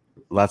be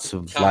lots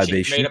of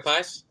libations. Tomato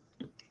pies.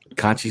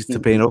 Conchi's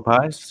tomato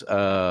pies.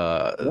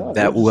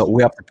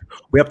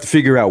 We have to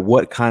figure out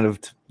what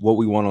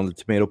we want on the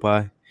tomato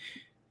pie.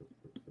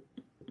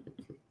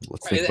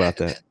 Let's think about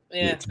that.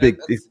 Yeah, it's big.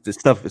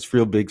 It's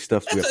real big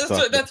stuff.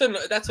 That's an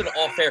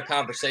all-fair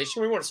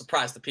conversation. We want to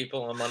surprise the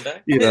people on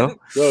Monday.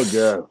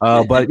 Oh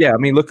god. But yeah, I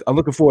mean, I'm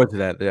looking forward to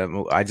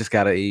that. I just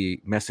got a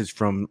message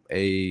from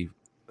a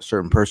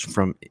certain person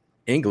from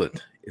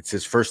England. It's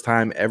his first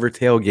time ever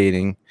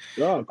tailgating.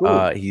 Oh,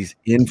 cool. He's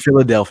in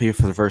Philadelphia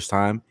for the first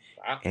time,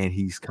 and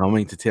he's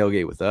coming to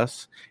tailgate with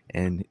us.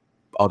 And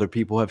other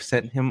people have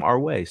sent him our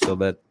way, so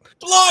that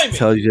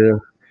tells you.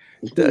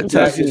 Was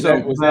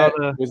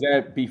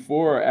that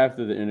before or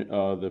after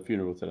the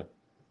funeral today?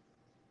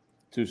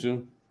 Too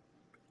soon?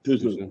 Too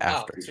soon.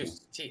 After.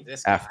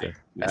 After.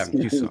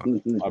 Too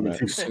soon.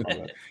 Too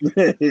soon.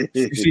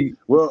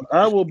 Well,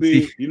 I will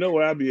be. You know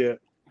where I'll be at.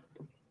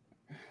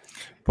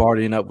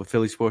 Partying up with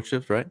Philly Sports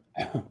Chips, right?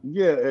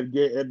 Yeah, at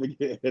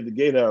the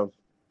Gatehouse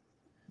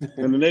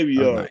in the Navy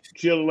Yard, nice.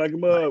 Chilling like a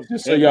mug.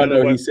 Just so y'all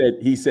know,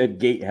 he said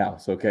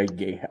Gatehouse. Okay,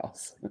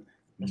 Gatehouse.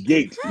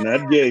 Gate,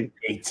 not gay.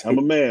 Gate. I'm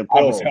a man. Paul.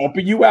 I was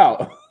helping you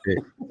out.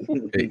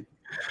 Hey.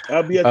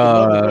 I'll be at the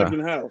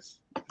motherfucking house.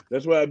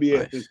 That's where I'll be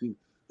at.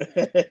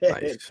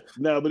 Nice.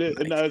 No, but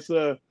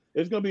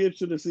it's gonna be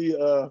interesting to see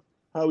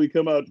how we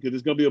come out because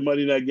it's gonna be a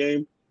Monday night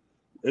game.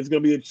 It's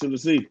gonna be interesting to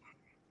see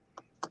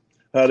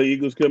how the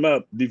Eagles come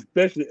out,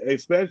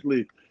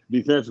 especially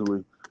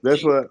defensively.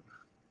 That's what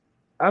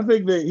I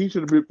think that he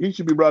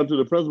should be brought to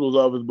the principal's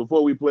office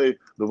before we play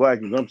the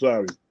Vikings. I'm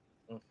sorry,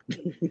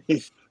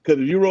 because if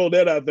you roll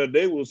that out there,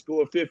 they will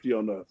score 50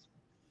 on us.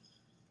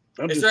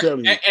 I'm Is just there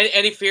telling you.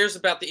 any fears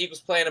about the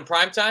Eagles playing in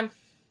primetime?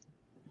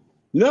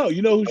 No,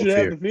 you know who should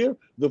have the fear?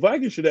 The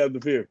Vikings should have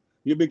the fear.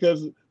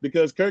 Because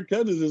Kirk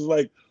Cousins is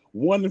like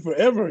one and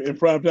forever in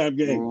primetime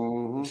games.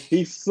 Mm-hmm.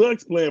 He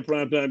sucks playing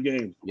primetime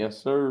games. Yes,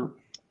 sir.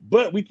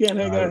 But we can't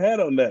hang our hat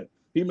on that.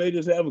 He may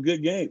just have a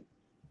good game.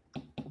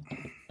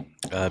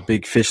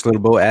 Big Fish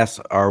Little Bo asks,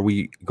 "Are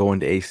we going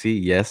to AC?"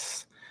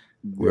 Yes,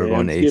 we're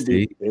going to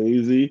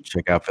AC.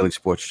 Check out Philly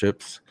Sports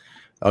Trips.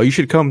 Oh, you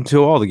should come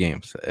to all the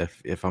games.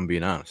 If I'm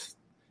being honest.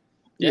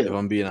 Yeah, if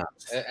I'm being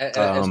honest,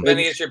 as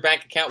many as your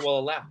bank account will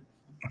allow.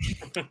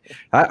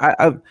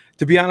 I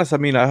to be honest, I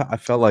mean, I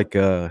felt like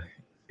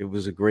it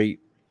was a great,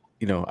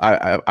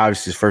 I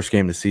obviously it's first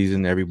game of the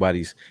season.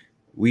 Everybody's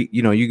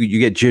you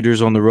get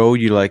jitters on the road.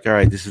 You're like, all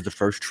right, this is the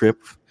first trip.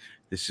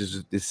 This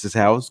is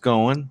how it's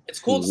going.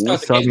 It's cool to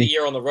start the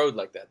year on the road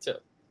like that too.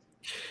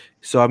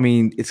 So I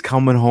mean, it's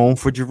coming home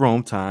for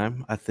Jerome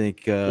time. I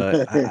think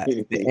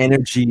the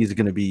energy is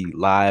going to be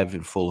live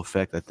in full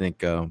effect. I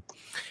think I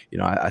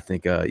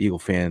think Eagle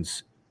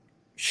fans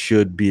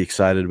should be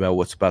excited about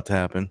what's about to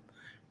happen.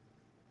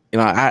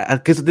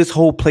 Because this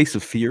whole place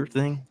of fear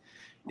thing,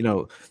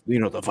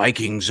 the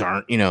Vikings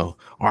aren't the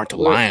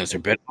Lions. They're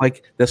better.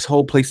 Like this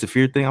whole place of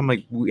fear thing. I'm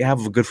like, we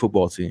have a good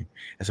football team.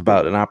 It's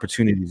about an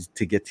opportunity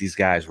to get these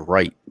guys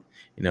right.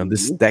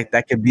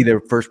 That could be their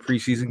first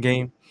preseason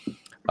game.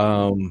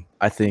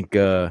 I think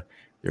we're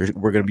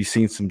going to be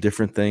seeing some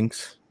different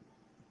things.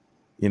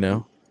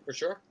 For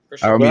sure.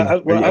 I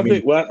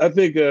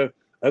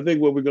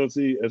think what we're going to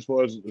see, as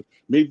far as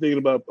me thinking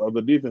about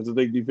the defense, I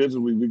think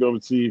defensively we're going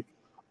to see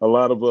a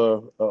lot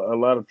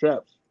of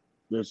traps.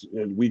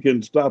 And we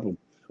can stop him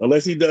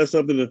unless he does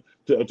something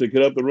to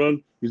get up the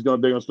run. They're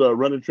going to start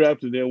running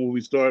traps, and then when we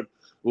start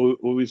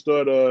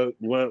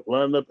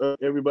lining up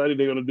everybody,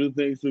 they're going to do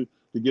things to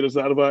get us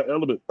out of our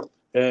element.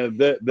 And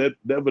that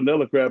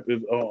vanilla crap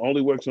is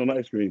only works on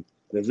ice cream.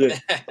 That's it.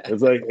 You're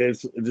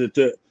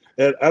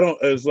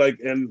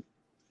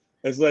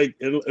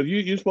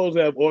supposed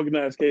to have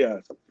organized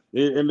chaos.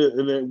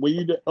 And when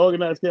you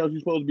organize chaos, you're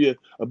supposed to be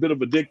a bit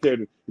of a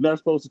dictator. You're not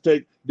supposed to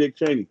take Dick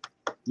Cheney.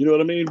 You know what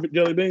I mean,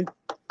 Jelly Bean?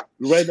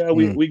 Right now,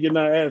 we getting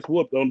our ass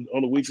whooped on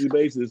a weekly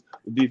basis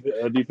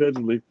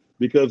defensively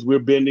because we're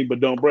bending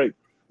but don't break.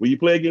 When you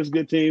play against a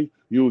good team,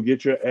 you will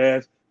get your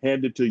ass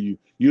handed to you.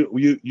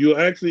 You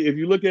actually, if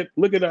you look at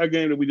our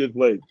game that we just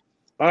played,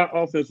 our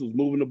offense was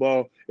moving the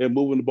ball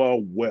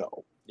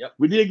well. Yep.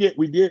 We did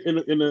in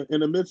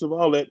the midst of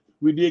all that,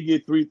 we did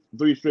get three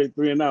straight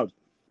 3-and-outs.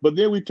 But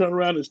then we turn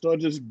around and start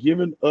just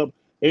giving up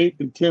 8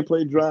 and 10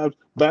 play drives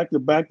back to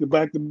back.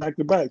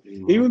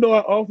 Mm-hmm. Even though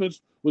our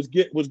offense was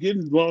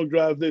getting long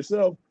drives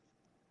themselves,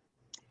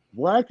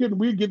 why couldn't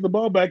we get the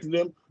ball back to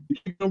them to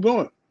keep them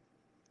going?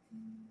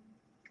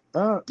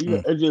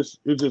 It just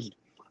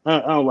I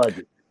don't like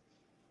it.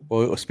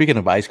 Well, speaking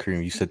of ice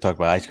cream, you said talk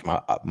about ice cream.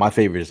 My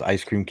favorite is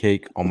ice cream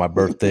cake on my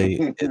birthday.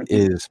 It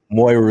is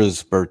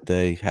Moira's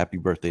birthday. Happy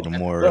birthday to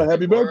Moira.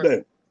 Happy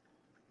birthday.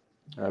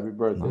 Happy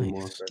birthday, Nice.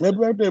 Moira. Happy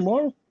birthday,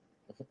 Moira.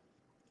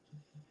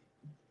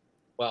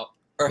 Well,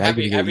 or Now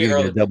happy you're early.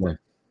 gonna get a dub on.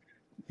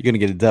 You're gonna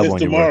get a dub It's on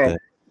tomorrow. your birthday.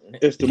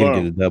 It's You're gonna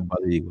tomorrow. get a dub by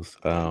the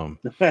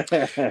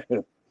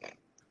Eagles.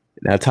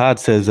 Now Todd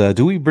says,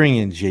 do we bring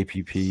in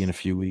JPP in a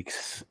few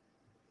weeks?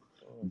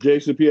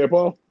 Jason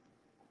Pierre-Paul.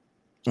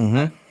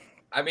 Mm-hmm.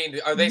 I mean,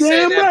 are they Damn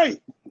saying that?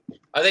 right.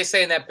 Are they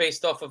saying that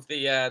based off of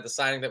the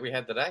signing that we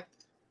had today?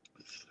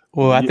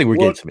 Well, I think we're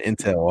Well- getting some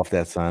intel off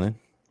that signing.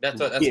 That's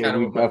Yeah, kind of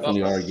we what my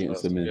definitely thought are was. getting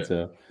some Yeah.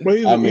 intel. Well,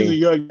 he's I a mean-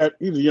 young guy.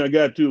 He's a young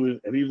guy too,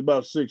 and he's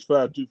about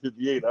 6'5",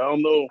 258. I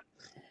don't know,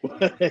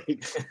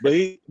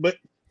 but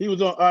he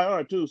was on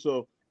IR too,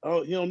 so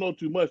he don't know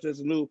too much. That's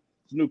a new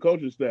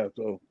coaching staff.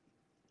 So,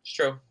 It's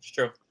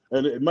true.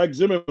 and Mike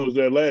Zimmerman was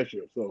there last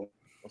year, so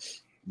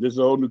this is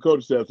a whole new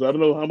coaching staff. So I don't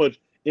know how much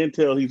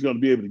intel he's going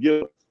to be able to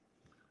give us.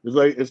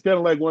 It's kind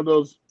of like one of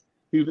those.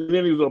 He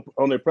was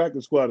on their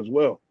practice squad as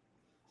well.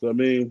 So I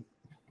mean,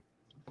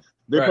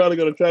 they're Right. probably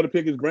going to try to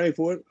pick his brain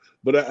for it.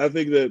 But I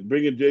think that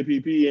bringing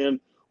JPP in,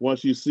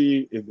 once you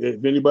see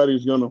if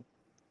anybody's going to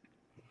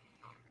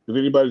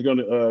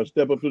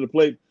step up to the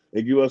plate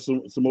and give us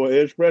some more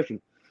edge pressure,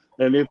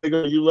 and if they're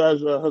going to utilize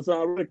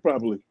Hassan Reddick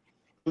properly,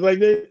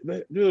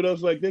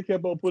 it's like they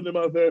kept on putting him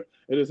out there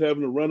and just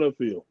having a run up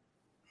field.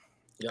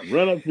 Yep.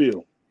 Run up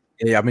field.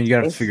 Yeah, I mean, you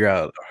got to figure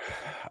out.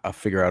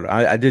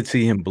 I did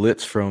see him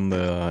blitz from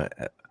the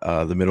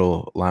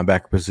middle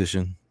linebacker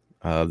position.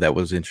 That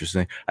was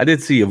interesting. I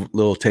did see a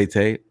little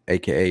Tay,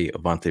 aka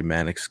Avonte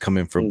Maddox, come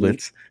in for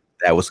blitz.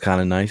 That was kind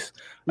of nice.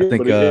 Yeah, I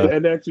think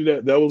and actually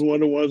that was one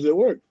of the ones that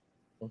worked.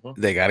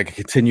 they got to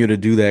continue to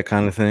do that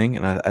kind of thing,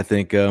 and I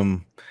think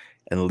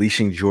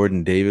unleashing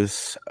Jordan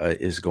Davis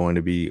is going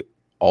to be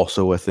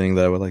also a thing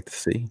that I would like to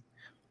see.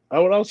 I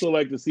would also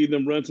like to see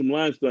them run some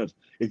line stunts.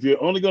 If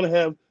you're only going to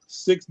have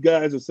 6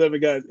 guys or 7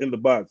 guys in the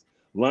box,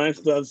 line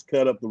stunts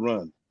cut up the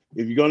run.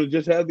 If you're going to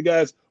just have the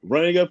guys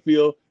running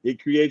upfield,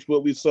 it creates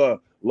what we saw: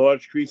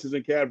 large creases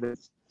and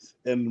caverns.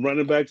 And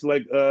running backs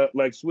like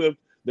Swift,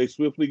 they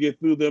swiftly get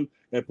through them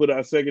and put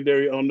our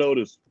secondary on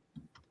notice.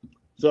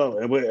 So,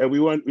 and we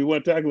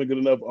weren't tackling good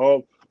enough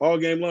all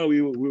game long.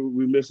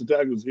 We missed the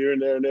tackles here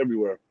and there and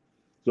everywhere.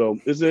 So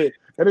and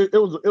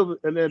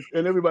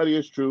everybody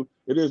is true.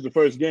 It is the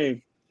first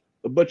game,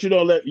 but you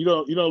don't let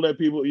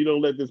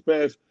this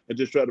pass and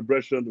just try to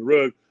brush it under the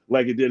rug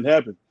like it didn't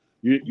happen.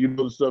 You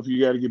know the stuff you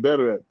got to get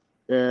better at.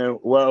 And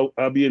while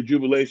I'll be in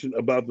jubilation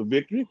about the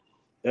victory,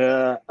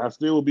 I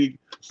still will be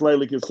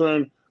slightly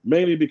concerned,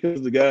 mainly because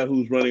of the guy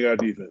who's running our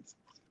defense.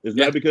 It's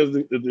not because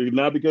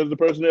of the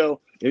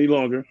personnel any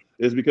longer.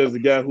 It's because of the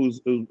guy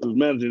who's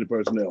managing the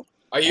personnel.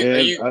 Are you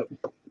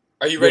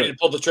ready to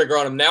pull the trigger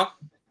on him now?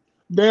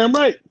 Damn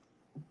right.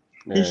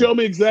 Yeah. He showed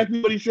me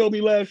exactly what he showed me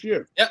last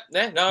year. Yep.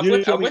 No, I'm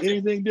with you. I'm with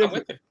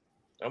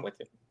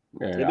you.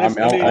 Yeah,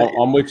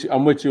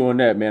 I'm with you on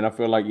that, man. I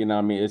feel like,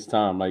 it's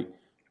time. Like,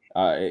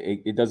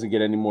 it doesn't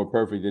get any more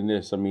perfect than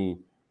this. I mean,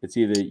 it's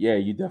either,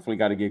 you definitely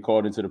got to get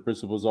called into the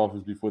principal's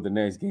office before the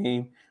next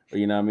game, or,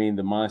 the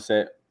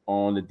mindset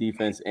on the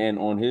defense and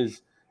on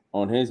his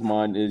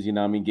mind is,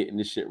 getting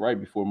this shit right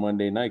before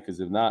Monday night. Because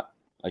if not,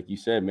 like you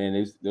said,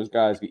 man, those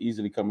guys could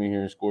easily come in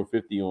here and score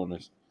 50 on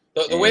us.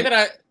 The way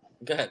that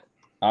go ahead.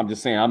 I'm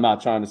just saying, I'm not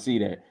trying to see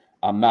that.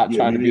 I'm not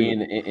trying to be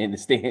in the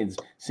stands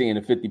seeing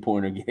a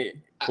 50-pointer get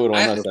put on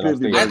us.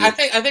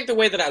 I think the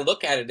way that I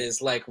look at it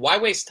is like, why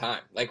waste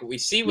time? Like, we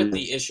see what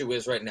the issue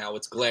is right now.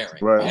 It's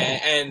glaring, right?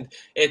 And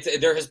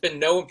there has been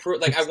no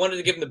improvement. Like, I wanted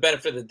to give him the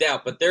benefit of the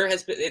doubt, but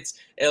it's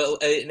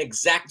an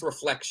exact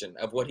reflection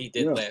of what he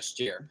did last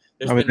year.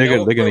 There's been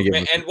no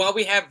improvement. And while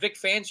we have Vic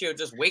Fangio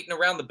just waiting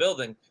around the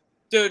building,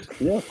 dude,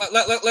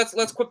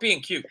 let's quit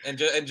being cute and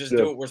just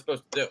do what we're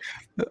supposed to do.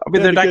 I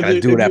mean, they're not going to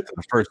do it after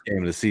the first game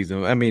of the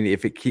season. I mean,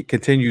 if it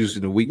continues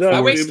in the week,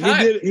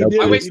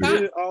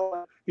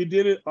 he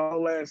did it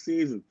all last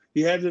season.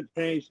 He hasn't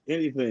changed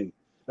anything.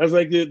 That's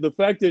like the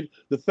fact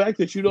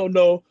that you don't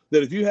know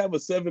that if you have a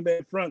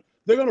 7-man front,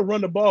 they're going to run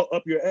the ball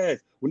up your ass.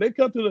 When they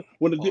come to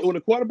when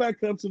the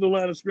quarterback comes to the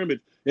line of scrimmage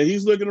and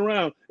he's looking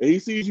around and he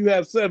sees you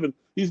have 7,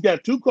 he's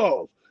got 2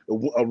 calls.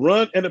 A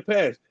run and a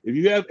pass. If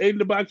you have 8 in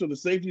the box or the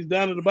safety's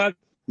down in the box,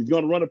 he's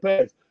going to run a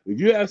pass.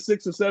 If you have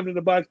 6 or 7 in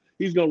the box,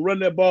 he's going to run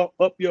that ball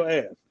up your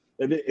ass.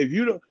 And if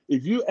you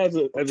as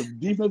a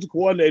defensive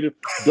coordinator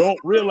don't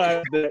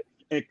realize that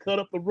and cut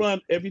up the run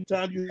every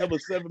time you have a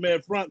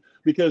 7-man front,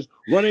 because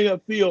running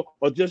upfield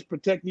or just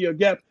protecting your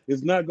gap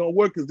is not going to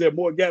work because there are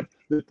more gaps.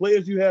 The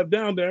players you have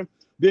down there,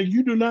 then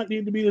you do not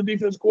need to be the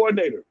defense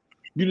coordinator.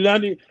 You do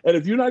not need, and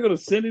if you're not going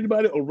to send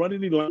anybody or run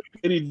any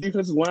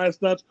defensive line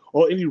stunts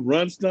or any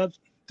run stunts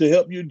to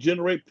help you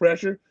generate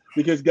pressure,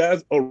 because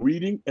guys are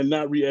reading and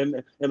are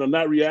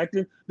not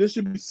reacting, this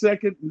should be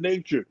second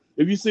nature.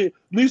 If you see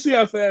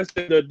how fast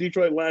the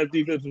Detroit Lions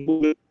defense is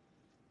moving,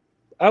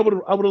 I would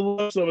have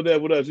loved some of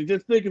that with us. You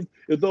just think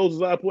if those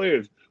are our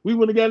players, we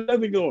would have got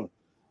nothing going.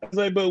 I was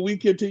like, but we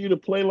continue to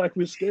play like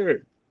we're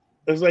scared.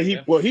 It's like he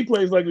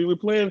plays like we were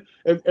playing,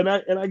 and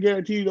I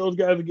guarantee you those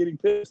guys are getting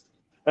pissed.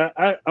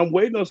 I'm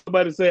waiting on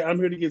somebody to say, I'm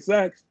here to get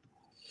sacks.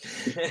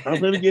 I'm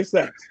here to get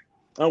sacks.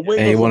 I'm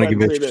waiting on somebody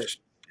to say that.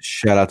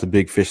 Shout out to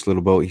Big Fish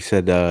Little Boat. He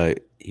said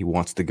he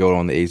wants to go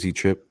on the AZ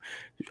trip.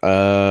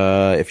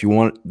 If you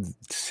want to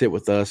sit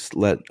with us,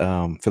 let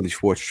Philly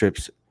Sports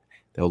Trips,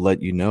 they'll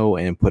let you know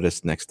and put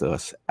us next to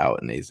us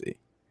out in AZ.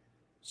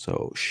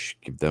 So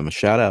give them a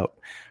shout out.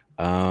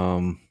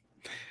 I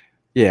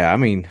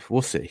mean,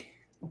 we'll see.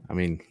 I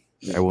mean,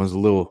 everyone's a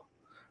little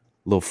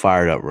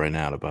fired up right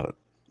now about it.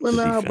 Well,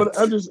 no, but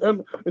it's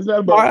not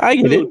about. I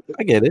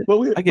get it. But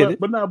we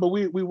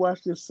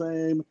watched the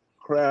same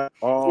crap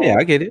all. Yeah,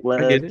 I get it.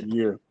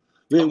 Year.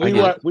 We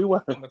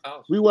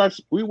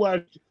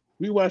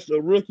watched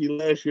a rookie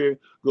last year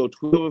go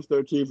 12 of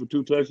 13 for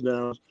 2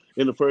 touchdowns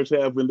in the first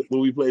half when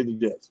we played the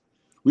Jets.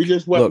 We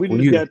just got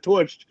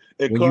torched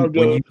and carved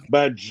up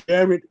by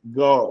Jared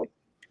Goff.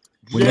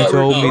 When you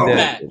told me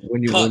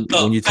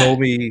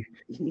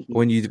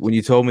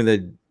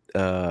that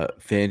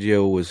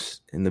Fangio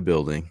was in the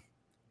building,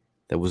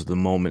 that was the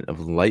moment of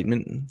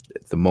enlightenment.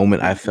 The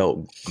moment I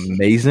felt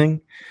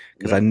amazing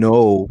because I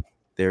know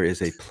there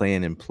is a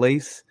plan in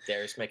place.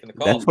 Darius making the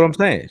call. That's what I'm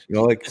saying.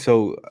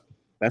 So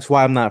that's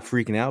why I'm not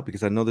freaking out,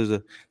 because I know there's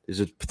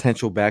a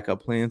potential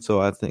backup plan.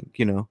 So I think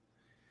I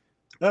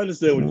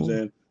understand what you're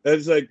saying.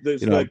 It's like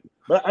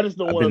but I just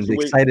don't want us to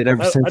wait. I've been excited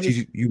ever since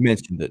you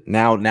mentioned it.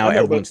 Now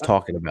everyone's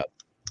talking about it.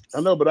 I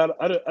know, but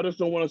I just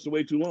don't want us to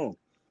wait too long.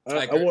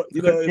 I want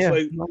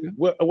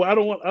I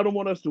don't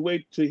want us to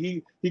wait till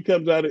he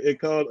comes out and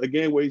calls a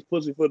game where he's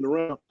pussyfooting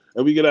around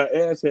and we get our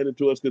ass handed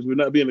to us because we're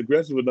not being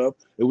aggressive enough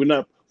and we're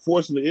not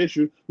forcing the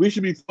issue. We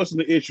should be forcing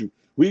the issue.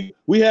 We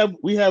have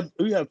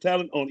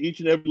talent on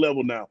each and every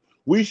level now.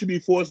 We should be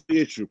forcing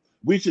the issue.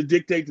 We should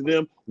dictate to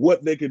them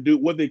what they can do,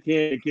 what they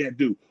can and can't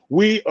do.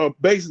 We are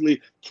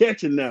basically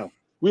catching now.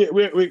 We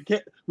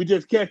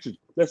just catching.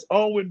 That's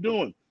all we're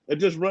doing. And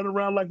just run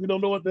around like we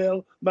don't know what the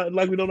hell,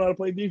 like we don't know how to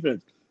play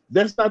defense.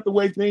 That's not the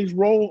way things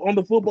roll on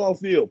the football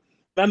field.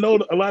 I know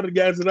a lot of the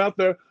guys that are out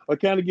there are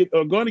going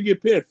to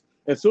get pissed,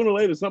 and sooner or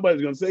later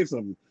somebody's going to say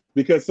something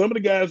because some of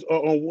the guys are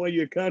on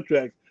 1-year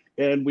contracts,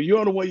 and when you're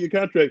on a 1-year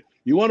contract,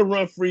 you want to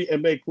run free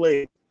and make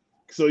plays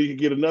so you can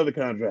get another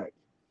contract.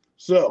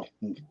 So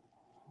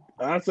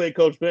I say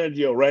Coach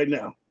Fangio right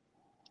now.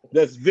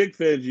 That's Vic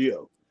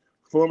Fangio,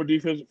 former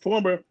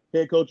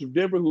head coach of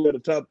Denver, who had a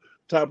top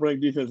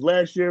ranked defense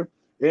last year.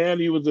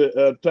 And he was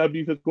a top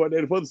defense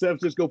coordinator for the San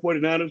Francisco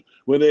 49ers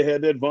when they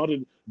had that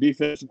vaunted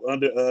defense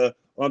under the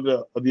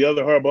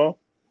other Harbaugh.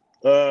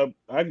 I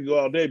can go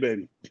all day,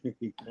 baby.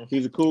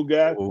 He's a cool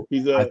guy.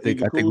 He's a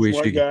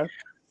smart guy.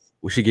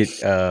 We should get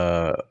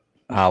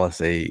Hollis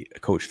a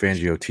Coach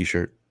Fangio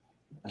T-shirt.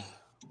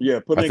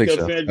 Yeah, put in Coach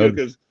Fangio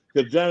because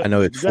John. I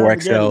know it's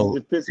 4XL.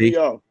 It pissed me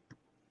off.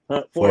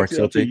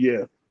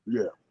 4XL.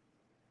 Yeah.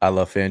 I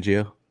love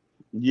Fangio.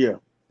 Yeah.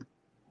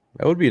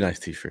 That would be a nice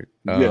T-shirt.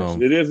 Yes,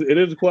 it is. It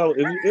is a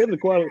quality. It is a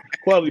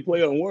quality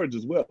play on words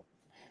as well.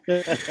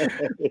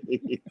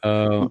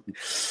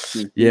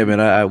 Yeah,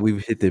 man.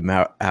 We've hit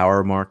the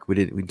hour mark. We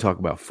didn't talk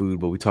about food,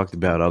 but we talked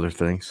about other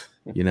things.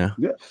 You know.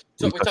 Yeah.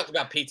 So we talked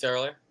about pizza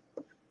earlier.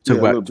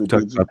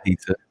 Talked about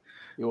pizza.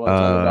 You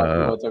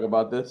want to talk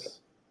about this?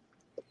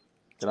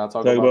 Can I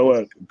talk about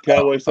what?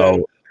 Cowboys.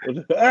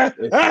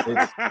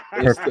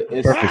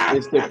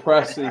 It's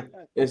depressing.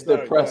 It's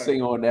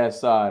depressing on that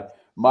side.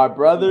 My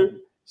brother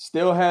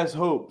still has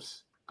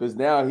hopes because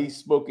now he's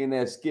smoking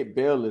that Skip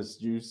Bayless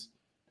juice.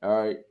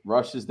 All right,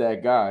 Rush is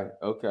that guy.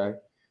 Okay.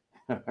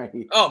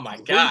 Oh my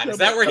God, is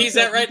that where he's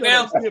at right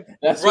now?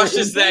 Rush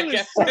is that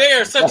guy. They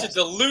are such a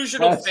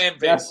delusional fan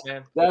base,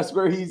 man. That's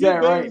where he's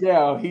at right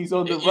now. He's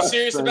on the Rush. You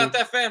serious about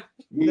that, fam?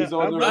 He's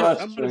on the Rush.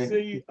 I'm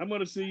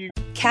gonna see you.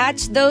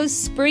 Catch those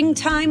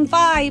springtime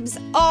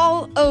vibes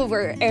all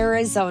over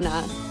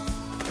Arizona.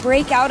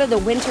 Break out of the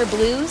winter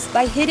blues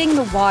by hitting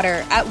the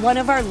water at one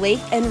of our lake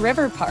and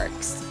river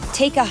parks.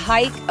 Take a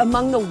hike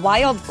among the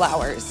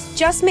wildflowers.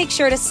 Just make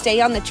sure to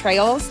stay on the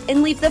trails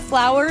and leave the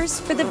flowers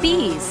for the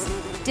bees.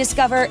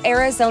 Discover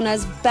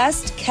Arizona's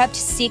best kept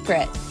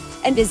secret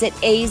and visit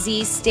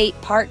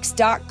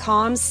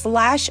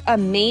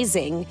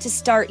azstateparks.com/amazing to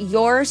start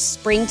your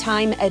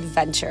springtime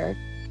adventure.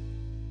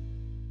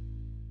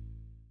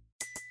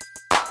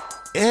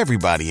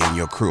 Everybody in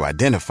your crew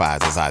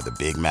identifies as either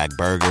Big Mac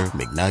Burger,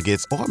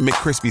 McNuggets, or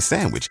McCrispy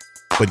Sandwich.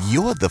 But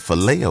you're the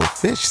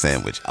Filet-O-Fish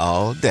Sandwich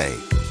all day.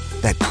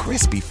 That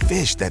crispy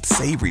fish, that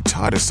savory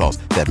tartar sauce,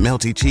 that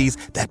melty cheese,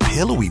 that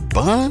pillowy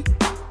bun.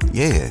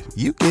 Yeah,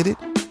 you get it.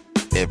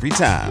 Every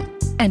time.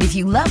 And if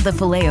you love the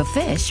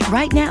Filet-O-Fish,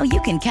 right now you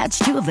can catch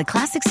 2 of the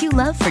classics you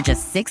love for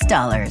just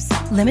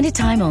 $6. Limited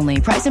time only.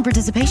 Price and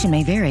participation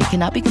may vary.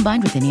 Cannot be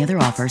combined with any other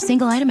offer.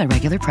 Single item at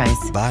regular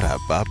price.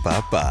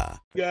 Ba-da-ba-ba-ba.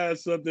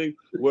 Guys, something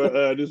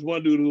where this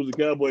one dude who's a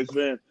Cowboys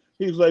fan,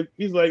 he's like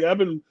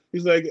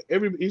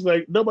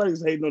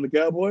nobody's hating on the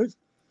Cowboys.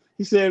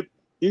 He's like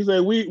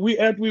we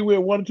after we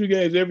win 1 or 2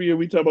 games every year,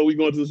 we talk about we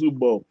going to the Super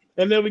Bowl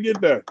and never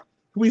get there.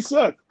 We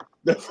suck.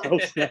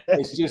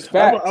 It's just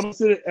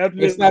facts.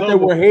 It's not that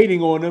we're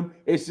hating on them.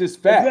 It's just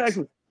facts.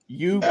 Exactly.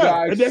 You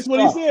guys, and that's what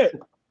he said.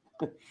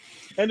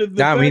 And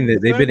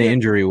they've been an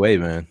injury away,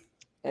 man.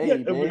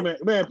 Hey,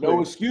 man,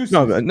 no excuses.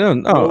 No,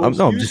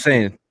 I'm just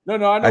saying. No, I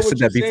know. I said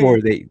that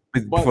before they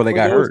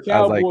got hurt. Cowboys,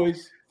 I was like,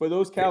 for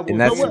those Cowboys, and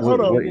that's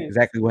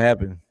exactly what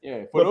happened.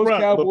 Yeah, for those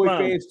Cowboy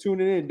fans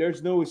tuning in,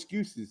 there's no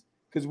excuses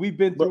because we've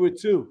been through it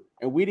too,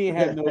 and we didn't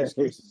have no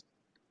excuses.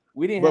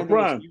 We didn't have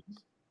no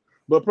excuses.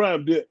 But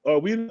Prime, are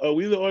we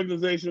the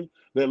organization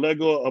that let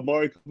go of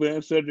Amari Cooper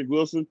and Cedric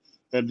Wilson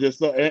and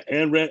just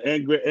and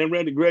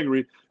Randy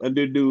Gregory and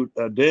didn't do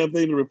a damn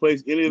thing to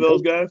replace any of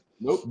those guys?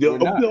 Nope.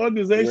 The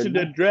organization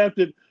that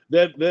drafted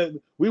that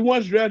we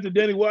once drafted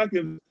Danny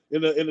Watkins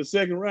in the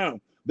second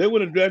round. They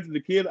would have drafted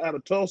the kid out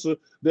of Tulsa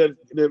that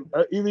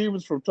either he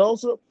was from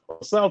Tulsa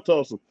or South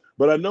Tulsa.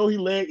 But I know he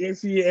led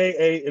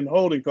NCAA in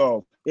holding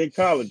calls in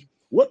college.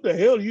 What the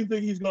hell do you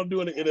think he's going to do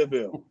in the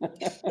NFL?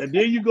 And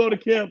then you go to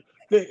camp.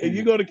 And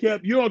you go to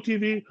camp, you're on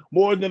TV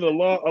more than the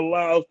law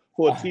allows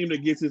for a team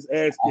that gets his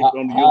ass kicked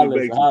on the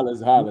yearly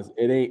basis. Hollis.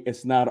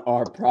 It's not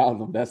our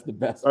problem. That's the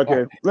best.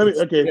 Okay, part.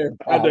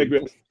 I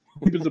digress.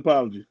 Keep his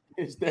apology.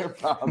 It's their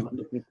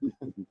problem.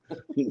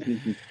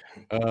 Big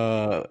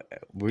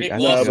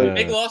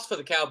loss for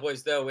the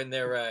Cowboys though in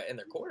their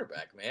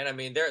quarterback, man. I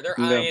mean, they're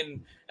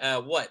eyeing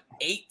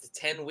 8 to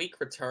 10 week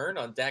return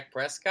on Dak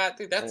Prescott.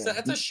 Dude, that's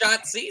a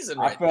shot season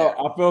right there.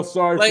 I felt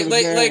sorry for the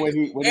man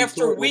when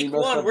after week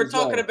 1. We're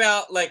talking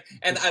about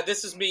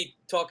this is me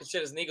talking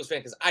shit as an Eagles fan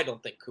because I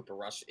don't think Cooper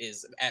Rush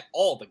is at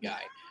all the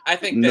guy. I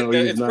think that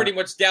it's pretty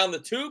much down the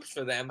tubes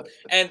for them.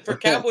 And for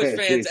Cowboys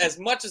fans, as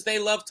much as they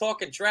love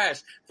talking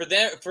trash, for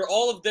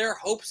all of their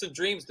hopes and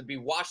dreams to be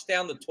washed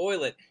down the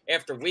toilet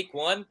after week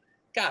 1,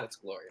 God, it's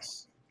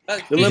glorious.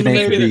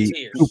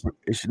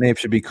 His name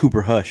should be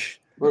Cooper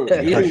Hush. Bro,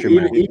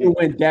 even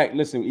when Dak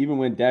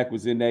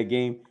was in that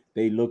game,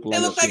 They look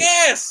like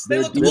ass. They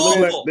look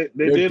awful. They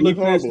did look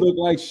defense horrible. look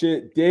like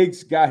shit.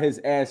 Diggs got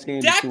his ass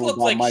handed Dak to him looked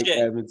by like Mike shit.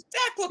 Evans.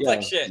 Dak looked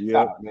like shit.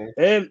 Yeah, Stop, man.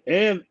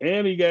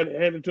 And he got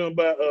handed to him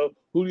by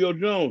Julio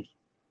Jones.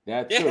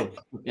 That's true.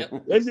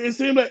 Yep.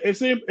 It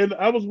seemed, and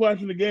I was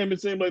watching the game. It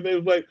seemed like they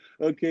was like,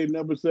 okay,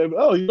 number 7.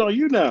 Oh, he's on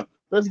you now.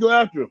 Let's go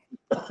after him.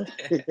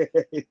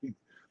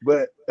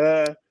 but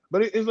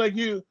it's like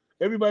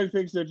everybody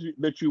thinks that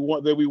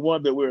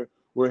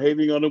we're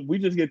hating on them. We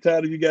just get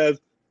tired of you guys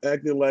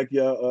acting like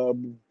y'all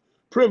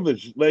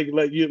privileged, like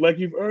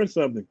you've earned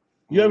something.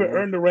 You haven't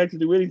earned the right to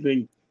do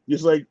anything.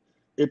 Just like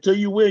until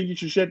you win, you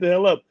should shut the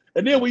hell up.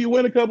 And then when you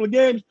win a couple of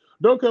games,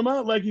 don't come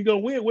out like you're gonna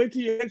win. Wait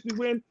till you actually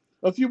win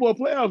a few more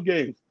playoff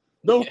games.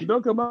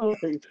 Don't come out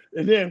and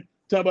then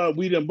talk about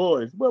we them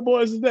boys. What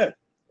boys is that?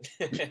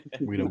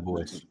 We them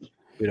boys.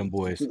 We them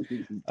boys.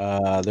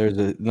 There's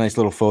a nice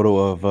little photo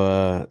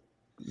of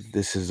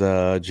this is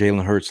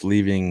Jalen Hurts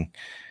leaving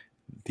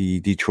the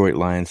Detroit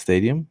Lions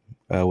Stadium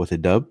with a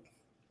dub.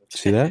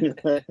 See that?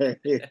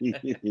 He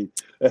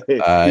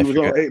was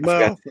on 8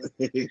 Mile.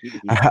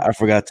 I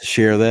forgot to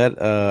share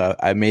that.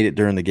 I made it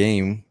during the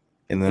game,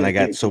 and then I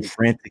got so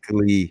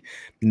frantically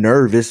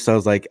nervous. So I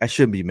was like, I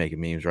shouldn't be making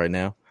memes right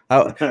now.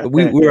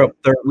 We were up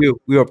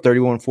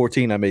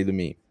 31-14. I made the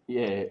meme.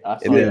 Yeah, I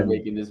saw you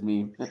making this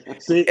meme.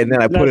 And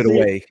then I put it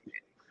away.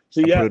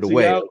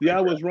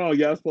 Y'all was wrong.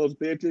 Y'all supposed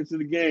to pay attention to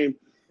the game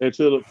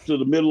until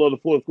the middle of the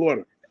fourth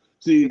quarter.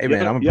 See, hey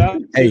man, y'all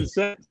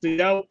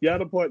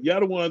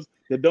the ones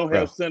that don't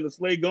have Center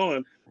Slade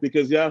going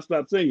because y'all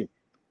stopped singing.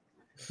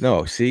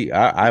 No, see,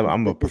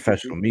 I'm a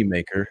professional meme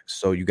maker,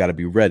 so you got to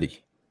be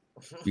ready.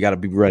 You got to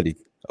be ready.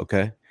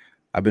 Okay,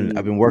 I've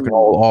been working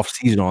all off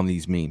season on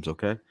these memes.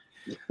 Okay,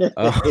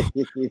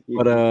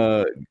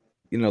 but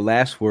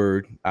last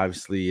word.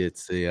 Obviously,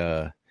 it's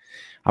a.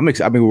 I'm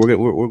excited. I mean,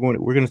 we're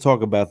going to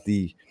talk about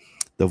the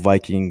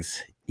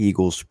Vikings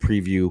Eagles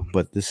preview,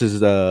 but this is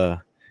the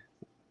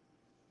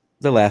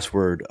last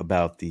word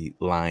about the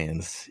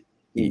Lions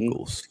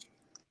Eagles.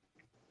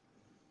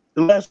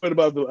 The last word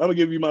I'm gonna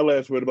give you my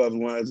last word about the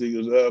Lions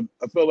Eagles.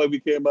 I felt like we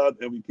came out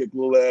and we kicked a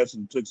little ass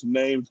and took some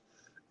names,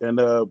 and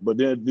but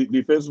then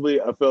defensively,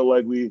 I felt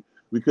like we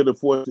could have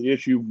forced the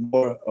issue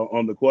more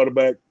on the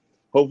quarterback.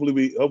 Hopefully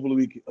we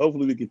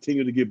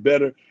continue to get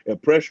better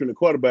at pressuring the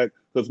quarterback,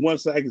 because one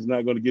sack is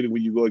not going to get it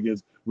when you go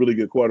against really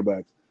good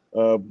quarterbacks.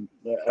 I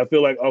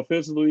feel like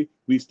offensively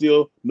we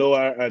still know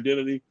our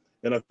identity,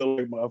 and I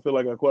feel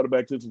like our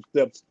quarterback took some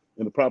steps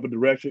in the proper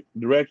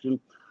direction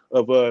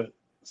of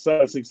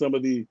silencing some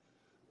of the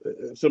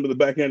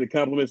backhanded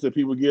compliments that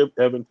people give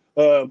Evan.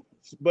 But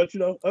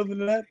other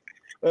than that,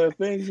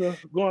 things are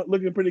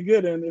looking pretty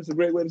good, and it's a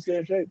great way to stay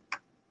in shape.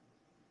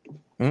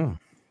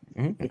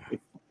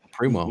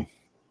 Primo.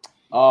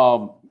 Yeah,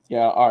 all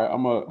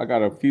right. I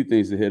got a few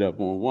things to hit up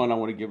on. One, I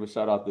want to give a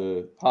shout out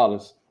to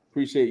Hollis.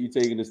 Appreciate you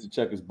taking us to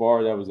Checkers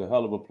Bar. That was a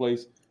hell of a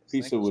place.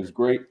 Pizza was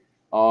great.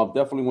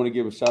 Definitely want to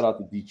give a shout out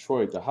to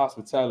Detroit. The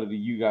hospitality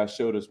you guys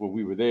showed us when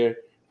we were there,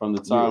 from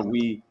the time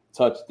we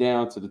touched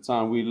down to the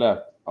time we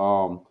left.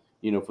 For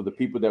the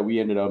people that we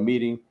ended up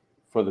meeting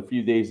for the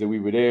few days that we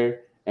were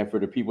there, and for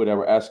the people that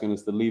were asking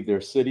us to leave their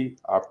city,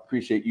 I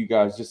appreciate you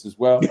guys just as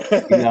well. You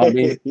know what I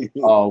mean?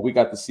 We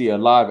got to see a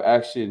live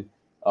action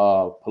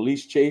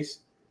police chase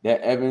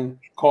that Evan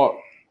caught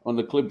on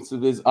the clips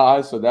of his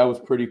eyes, so that was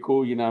pretty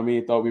cool. You know what I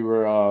mean? Thought we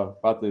were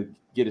about to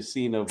get a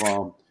scene of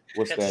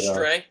what's that?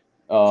 Stray.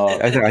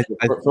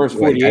 First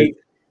 48.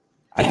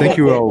 I think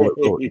you all were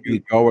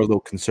a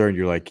little concerned.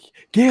 You're like,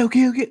 Gail.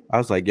 I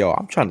was like, yo,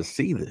 I'm trying to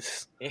see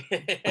this. I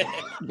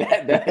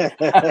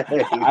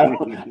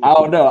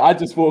don't know. I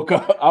just woke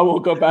up. I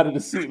woke up out of the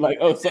seat like,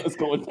 oh, something's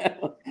going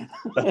down.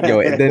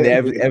 Yo, and then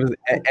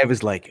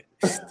Evan's like,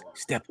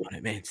 step on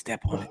it, man.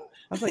 Step on it.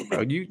 I was like,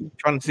 bro, you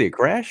trying to see a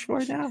crash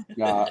right now?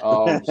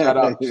 Shout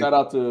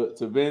out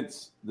to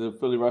Vince, the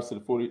Philly Rest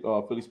of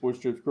the Philly Sports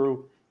Trips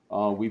crew.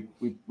 We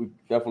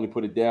definitely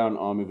put it down.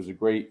 It was a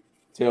great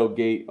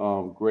tailgate,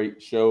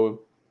 great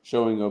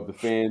showing of the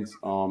fans.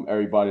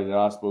 Everybody that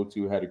I spoke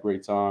to had a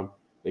great time.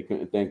 They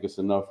couldn't thank us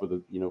enough for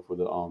the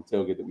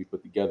tailgate that we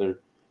put together.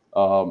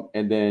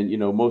 And then,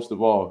 most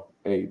of all,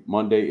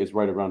 Monday is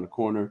right around the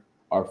corner.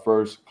 Our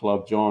first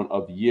Club John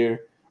of the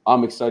year.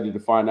 I'm excited to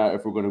find out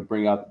if we're going to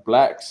bring out the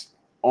Blacks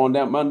on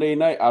that Monday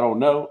night. I don't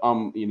know.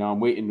 I'm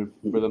waiting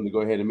for them to go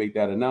ahead and make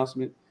that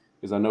announcement,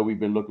 because I know we've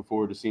been looking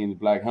forward to seeing the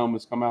black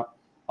helmets come out.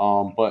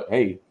 But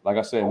hey, like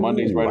I said,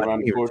 Monday's right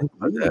around the corner.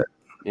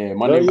 Yeah,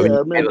 Monday. It's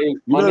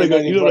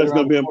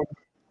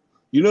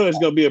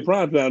gonna be a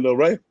prime time though,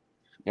 right?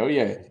 Oh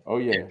yeah.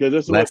 Because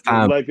that's last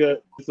time Club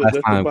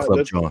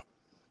John.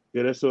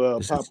 Yeah, that's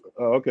pop.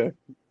 Okay.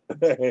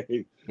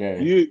 Yeah.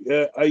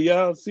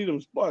 Y'all see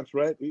them sparks,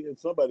 right?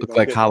 Somebody look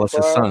like Hollis'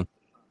 son.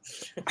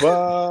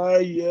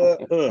 Fire.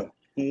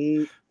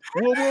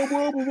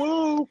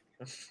 Whoa.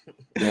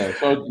 Yeah.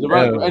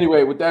 So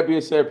anyway, with that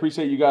being said,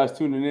 appreciate you guys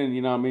tuning in.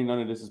 You know what I mean?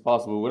 None of this is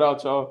possible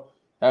without y'all.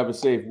 Have a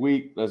safe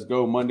week. Let's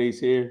go. Monday's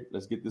here.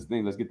 Let's get this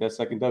thing. Let's get that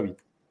second W.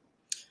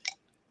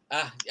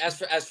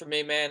 As for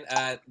me, man,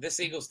 this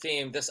Eagles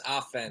team, this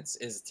offense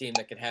is a team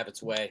that can have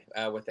its way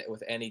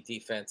with any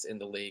defense in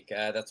the league.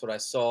 That's what I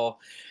saw.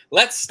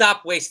 Let's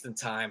stop wasting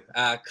time.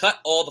 Cut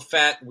all the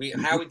fat.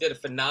 Howie did a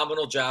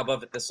phenomenal job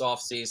of it this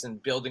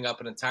offseason, building up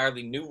an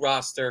entirely new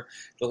roster.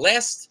 The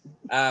last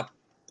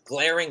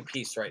glaring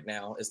piece right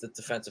now is the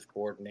defensive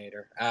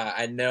coordinator.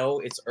 I know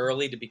it's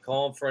early to be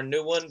calling for a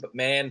new one, but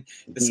man,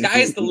 the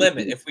sky is the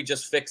limit if we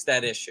just fix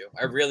that issue.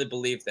 I really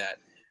believe that.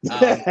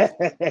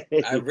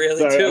 I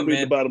really do, I'm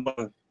man. The bottom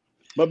line.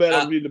 My bad.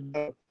 I was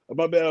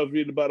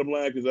reading the bottom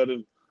line because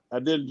I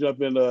didn't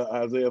jump in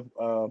Isaiah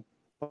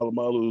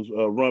Palomalu's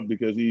rump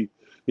because he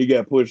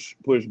got pushed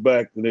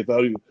back and they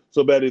thought he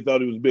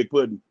was big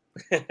pudding.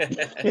 But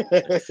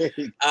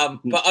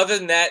other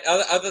than that,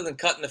 other than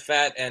cutting the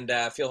fat and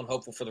feeling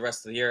hopeful for the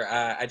rest of the year,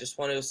 I just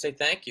wanted to say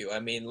thank you. I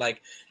mean,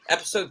 like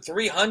episode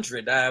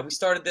 300, we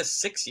started this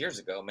 6 years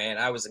ago, man.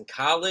 I was in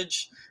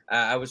college.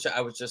 I was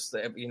just,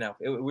 we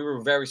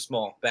were very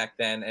small back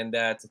then, and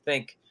to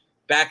think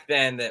back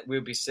then that we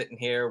would be sitting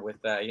here with,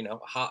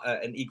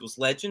 an Eagles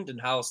legend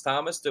and Hollis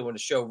Thomas doing a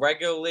show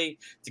regularly,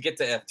 to get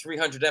to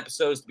 300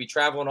 episodes, to be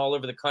traveling all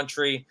over the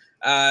country.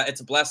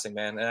 It's a blessing,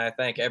 man. And I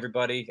thank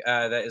everybody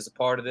that is a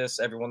part of this,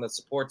 everyone that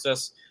supports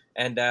us,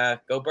 and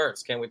go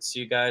Birds. Can't wait to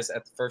see you guys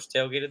at the first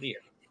tailgate of the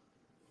year.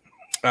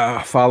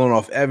 Following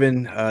off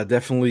Evan,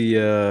 definitely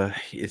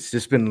it's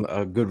just been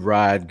a good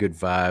ride, good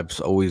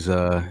vibes.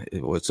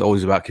 It's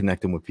always about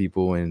connecting with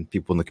people and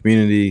people in the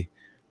community.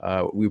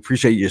 We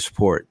appreciate your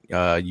support.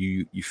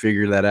 You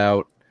figure that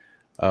out.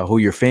 Who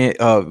your fan,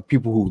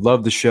 people who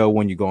love the show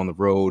when you go on the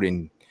road,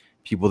 and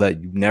people that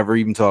you've never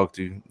even talked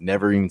to,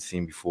 never even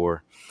seen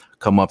before,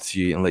 come up to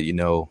you and let you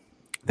know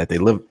that they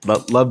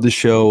love the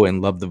show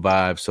and love the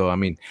vibe. So, I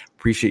mean,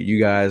 appreciate you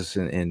guys,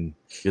 and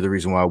you're the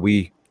reason why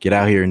we get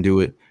out here and do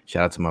it.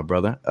 Shout out to my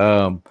brother.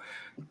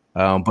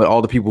 But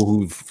all the people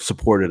who've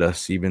supported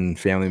us, even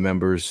family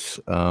members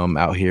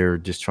out here,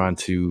 just trying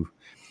to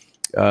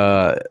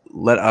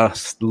let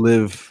us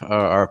live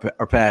our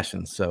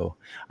passion. So,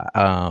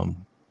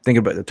 talking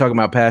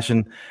about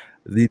passion,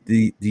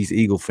 these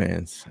Eagle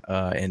fans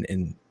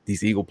and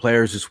these Eagle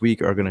players this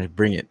week are going to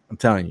bring it. I'm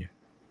telling you.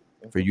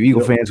 For you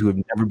Eagle fans who have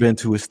never been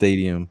to a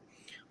stadium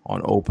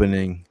on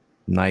opening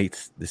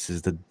night, this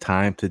is the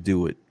time to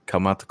do it.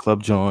 Come out to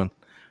Club John.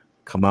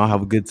 Come out,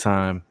 have a good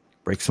time.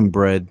 Break some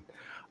bread.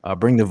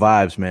 Bring the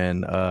vibes,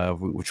 man.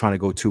 We're trying to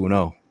go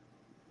 2-0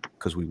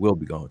 because we will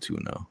be going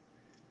 2-0.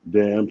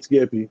 Damn,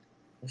 Skippy.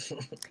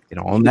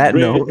 On that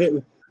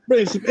note,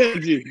 bring some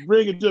energy.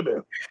 Bring it to me.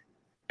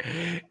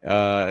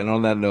 And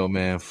on that note,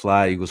 man,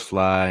 fly, Eagles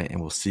fly,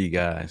 and we'll see you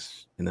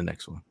guys in the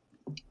next one.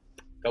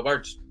 Go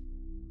Birds.